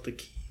think. That was the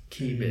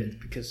key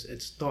bit, because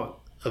it's not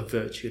a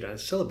virtue that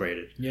is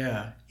celebrated.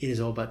 Yeah. It is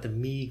all about the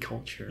me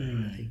culture,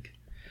 I think.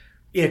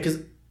 Yeah, because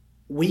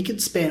we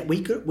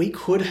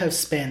could have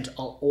spent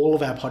all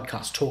of our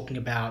podcasts talking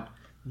about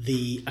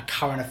the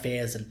current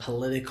affairs and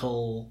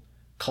political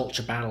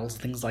culture battles,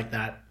 things like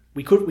that.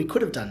 We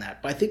could have done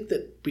that, but I think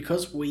that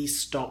because we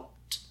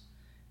stopped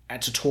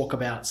to talk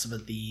about some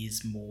of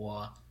these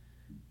more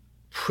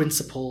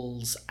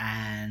principles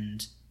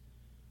and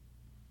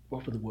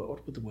what would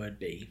the word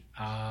be?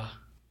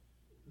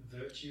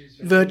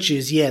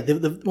 Virtues. Yeah,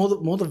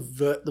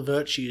 the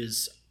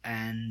virtues,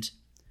 and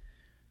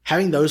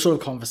having those sort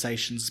of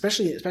conversations,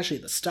 especially at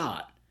the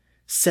start,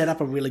 set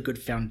up a really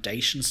good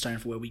foundation stone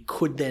for where we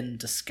could then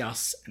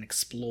discuss and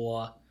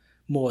explore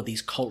more of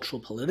these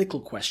cultural political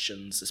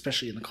questions,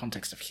 especially in the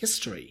context of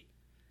history,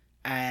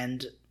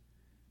 and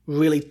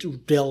really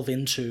delve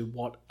into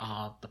what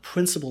are the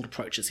principled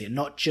approaches here,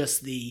 not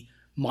just the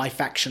my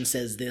faction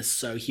says this,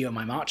 so here are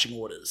my marching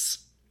orders.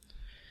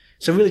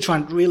 So really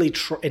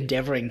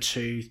endeavoring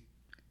to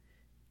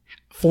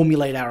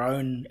formulate our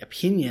own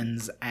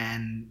opinions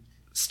and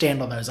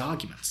stand on those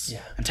arguments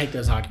and take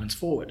those arguments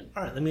forward.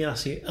 All right, let me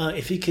ask you,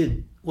 if you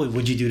could,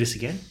 would you do this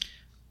again?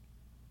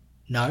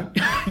 No.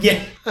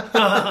 Yeah. All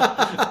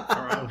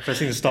right, I'm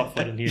pressing the stop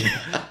button here.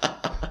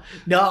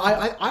 No,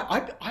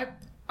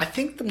 I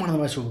think that one of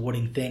the most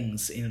rewarding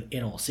things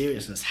in all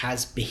seriousness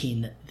has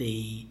been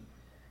the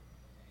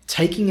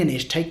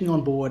taking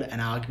on board an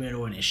argument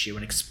or an issue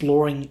and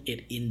exploring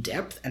it in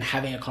depth and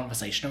having a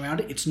conversation around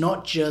it. It's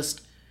not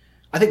just,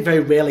 I think very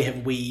rarely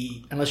have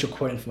we, unless you're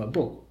quoting from a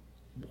book,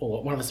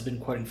 or one of us have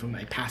been quoting from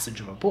a passage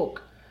of a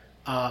book,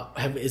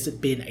 has it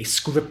been a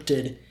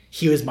scripted,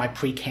 here is my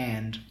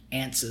pre-canned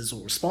answers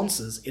or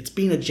responses. It's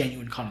been a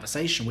genuine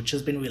conversation, which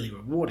has been really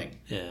rewarding.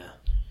 Yeah.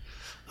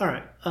 All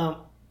right.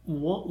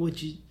 What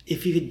would you,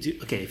 if you could do,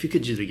 okay, if you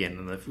could do it again,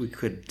 and if we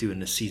could do it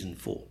in a season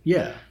 4,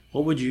 Yeah.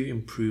 what would you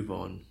improve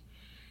on?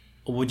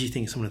 Or what do you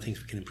think some of the things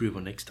we can improve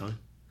on next time?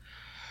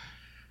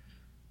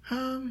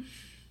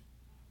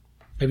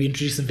 Maybe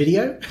introduce some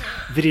video?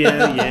 Video,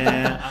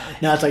 yeah.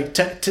 No, it's like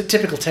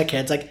typical tech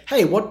heads. Like,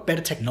 hey, what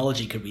better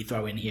technology could we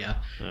throw in here?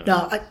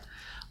 No,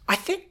 I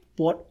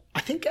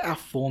think our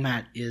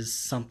format is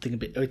something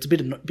it's a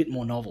bit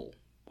more novel.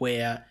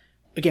 Where,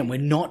 again, we're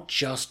not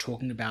just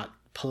talking about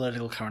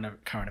political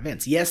current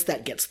events. Yes,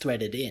 that gets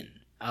threaded in,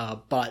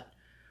 but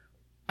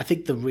I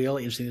think the real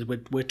interesting is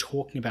we're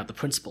talking about the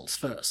principles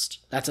first.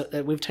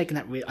 We've taken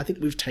that. I think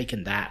we've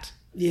taken that.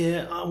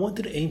 Yeah, I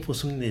wanted to aim for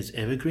something that's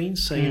evergreen.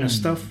 So,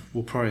 stuff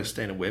will probably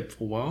stay in the web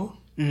for a while.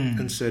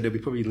 And so there'll be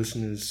probably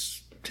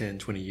listeners 10,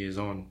 20 years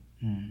on.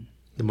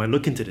 They might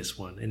look into this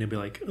one and they'll be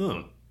like,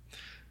 oh,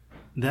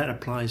 that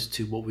applies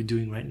to what we're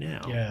doing right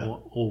now. Yeah.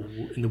 Or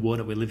in the world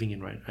that we're living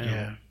in right now.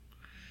 Yeah.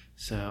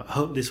 So I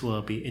hope this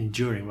will be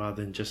enduring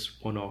rather than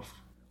just one-off.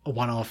 A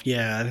one-off,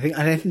 yeah.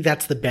 I think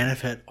that's the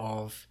benefit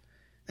of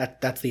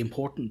that. That's the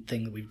important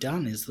thing that we've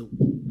done is that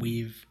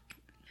we've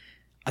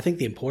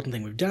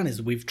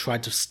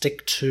tried to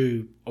stick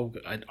to,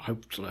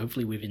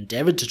 hopefully we've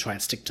endeavored to try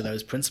and stick to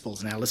those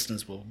principles, and our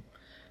listeners will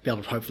be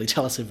able to hopefully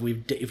tell us if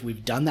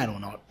we've done that or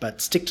not,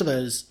 but stick to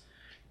those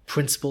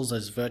principles,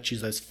 those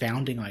virtues, those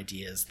founding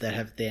ideas that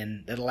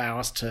allow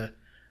us to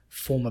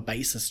form a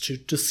basis to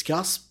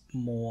discuss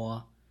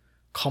more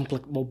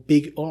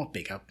complicated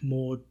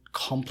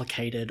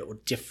or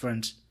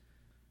different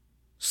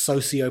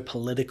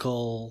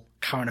socio-political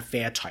current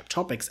affair type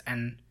topics,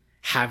 and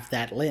have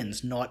that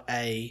lens, not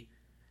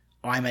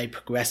I'm a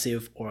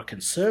progressive or a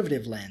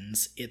conservative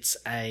lens. It's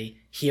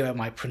here are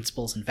my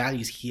principles and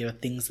values, here are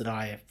things that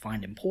I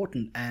find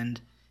important,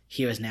 and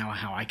here is now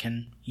how I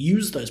can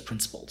use those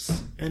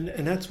principles. And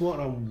that's what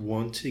I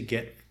want to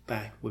get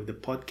back with the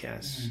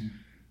podcast.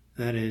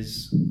 That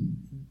is,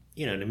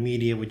 the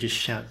media would just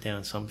shout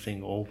down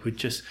something, or would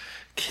just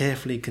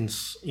carefully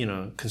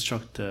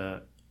construct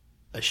a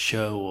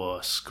show or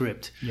a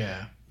script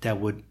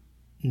that would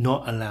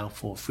not allow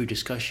for free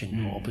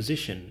discussion or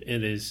opposition.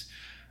 It is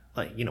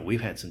like,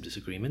 we've had some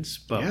disagreements,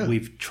 but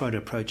we've tried to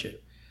approach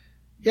it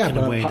in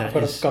a way that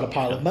is... got a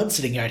pile of mud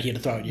sitting out here to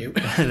throw at you.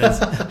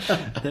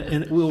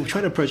 And we'll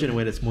try to approach it in a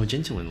way that's more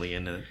genuinely,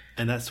 and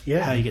that's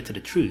how you get to the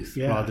truth,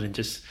 rather than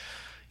just,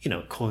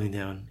 calling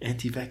down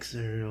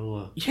anti-vaxxer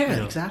or...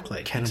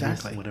 exactly.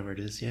 Cannabis, whatever it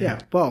is. Yeah.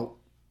 Well,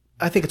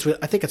 I think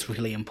it's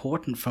really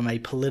important from a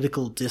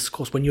political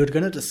discourse, when you're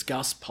going to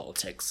discuss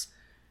politics,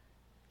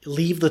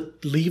 leave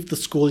the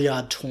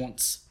schoolyard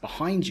taunts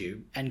behind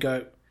you and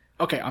go,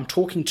 okay, I'm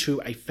talking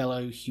to a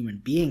fellow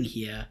human being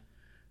here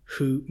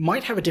who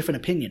might have a different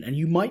opinion, and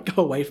you might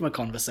go away from a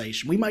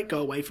conversation. We might go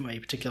away from a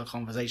particular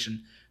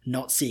conversation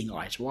not seeing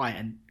eye to eye,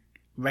 and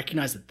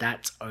recognize that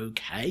that's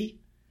okay.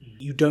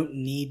 You don't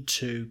need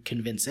to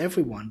convince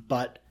everyone,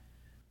 but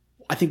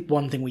I think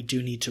one thing we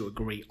do need to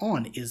agree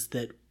on is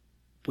that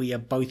we are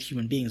both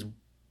human beings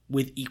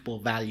with equal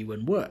value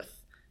and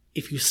worth.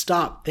 If you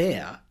start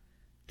there,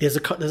 there's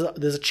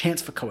a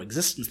chance for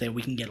coexistence there.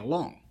 We can get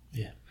along.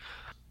 Yeah.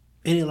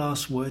 Any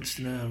last words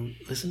to the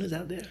listeners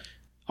out there?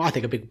 I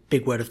think a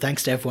big word of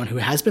thanks to everyone who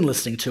has been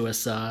listening to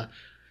us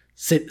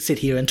sit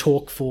here and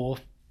talk for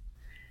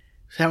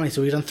how many?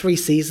 So we've done 3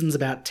 seasons,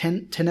 about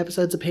 10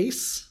 episodes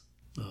apiece.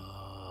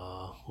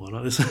 Well,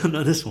 not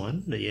this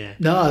one, but yeah.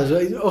 No,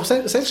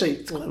 essentially,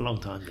 it's quite a long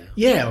time now.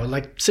 Yeah,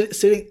 like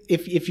sitting.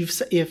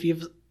 If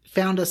you've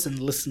found us and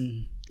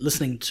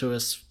listening to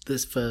us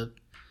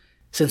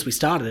since we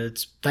started,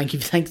 it's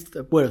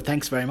a word of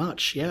thanks very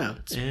much. Yeah,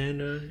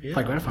 and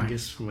quite gratifying. I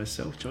guess for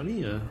myself,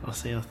 Johnny, I'll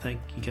thank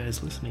you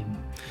guys listening.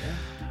 Yeah.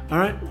 All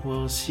right,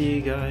 we'll see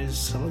you guys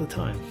some other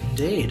time.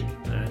 Indeed.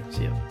 All right,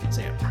 see ya.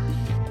 See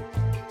ya.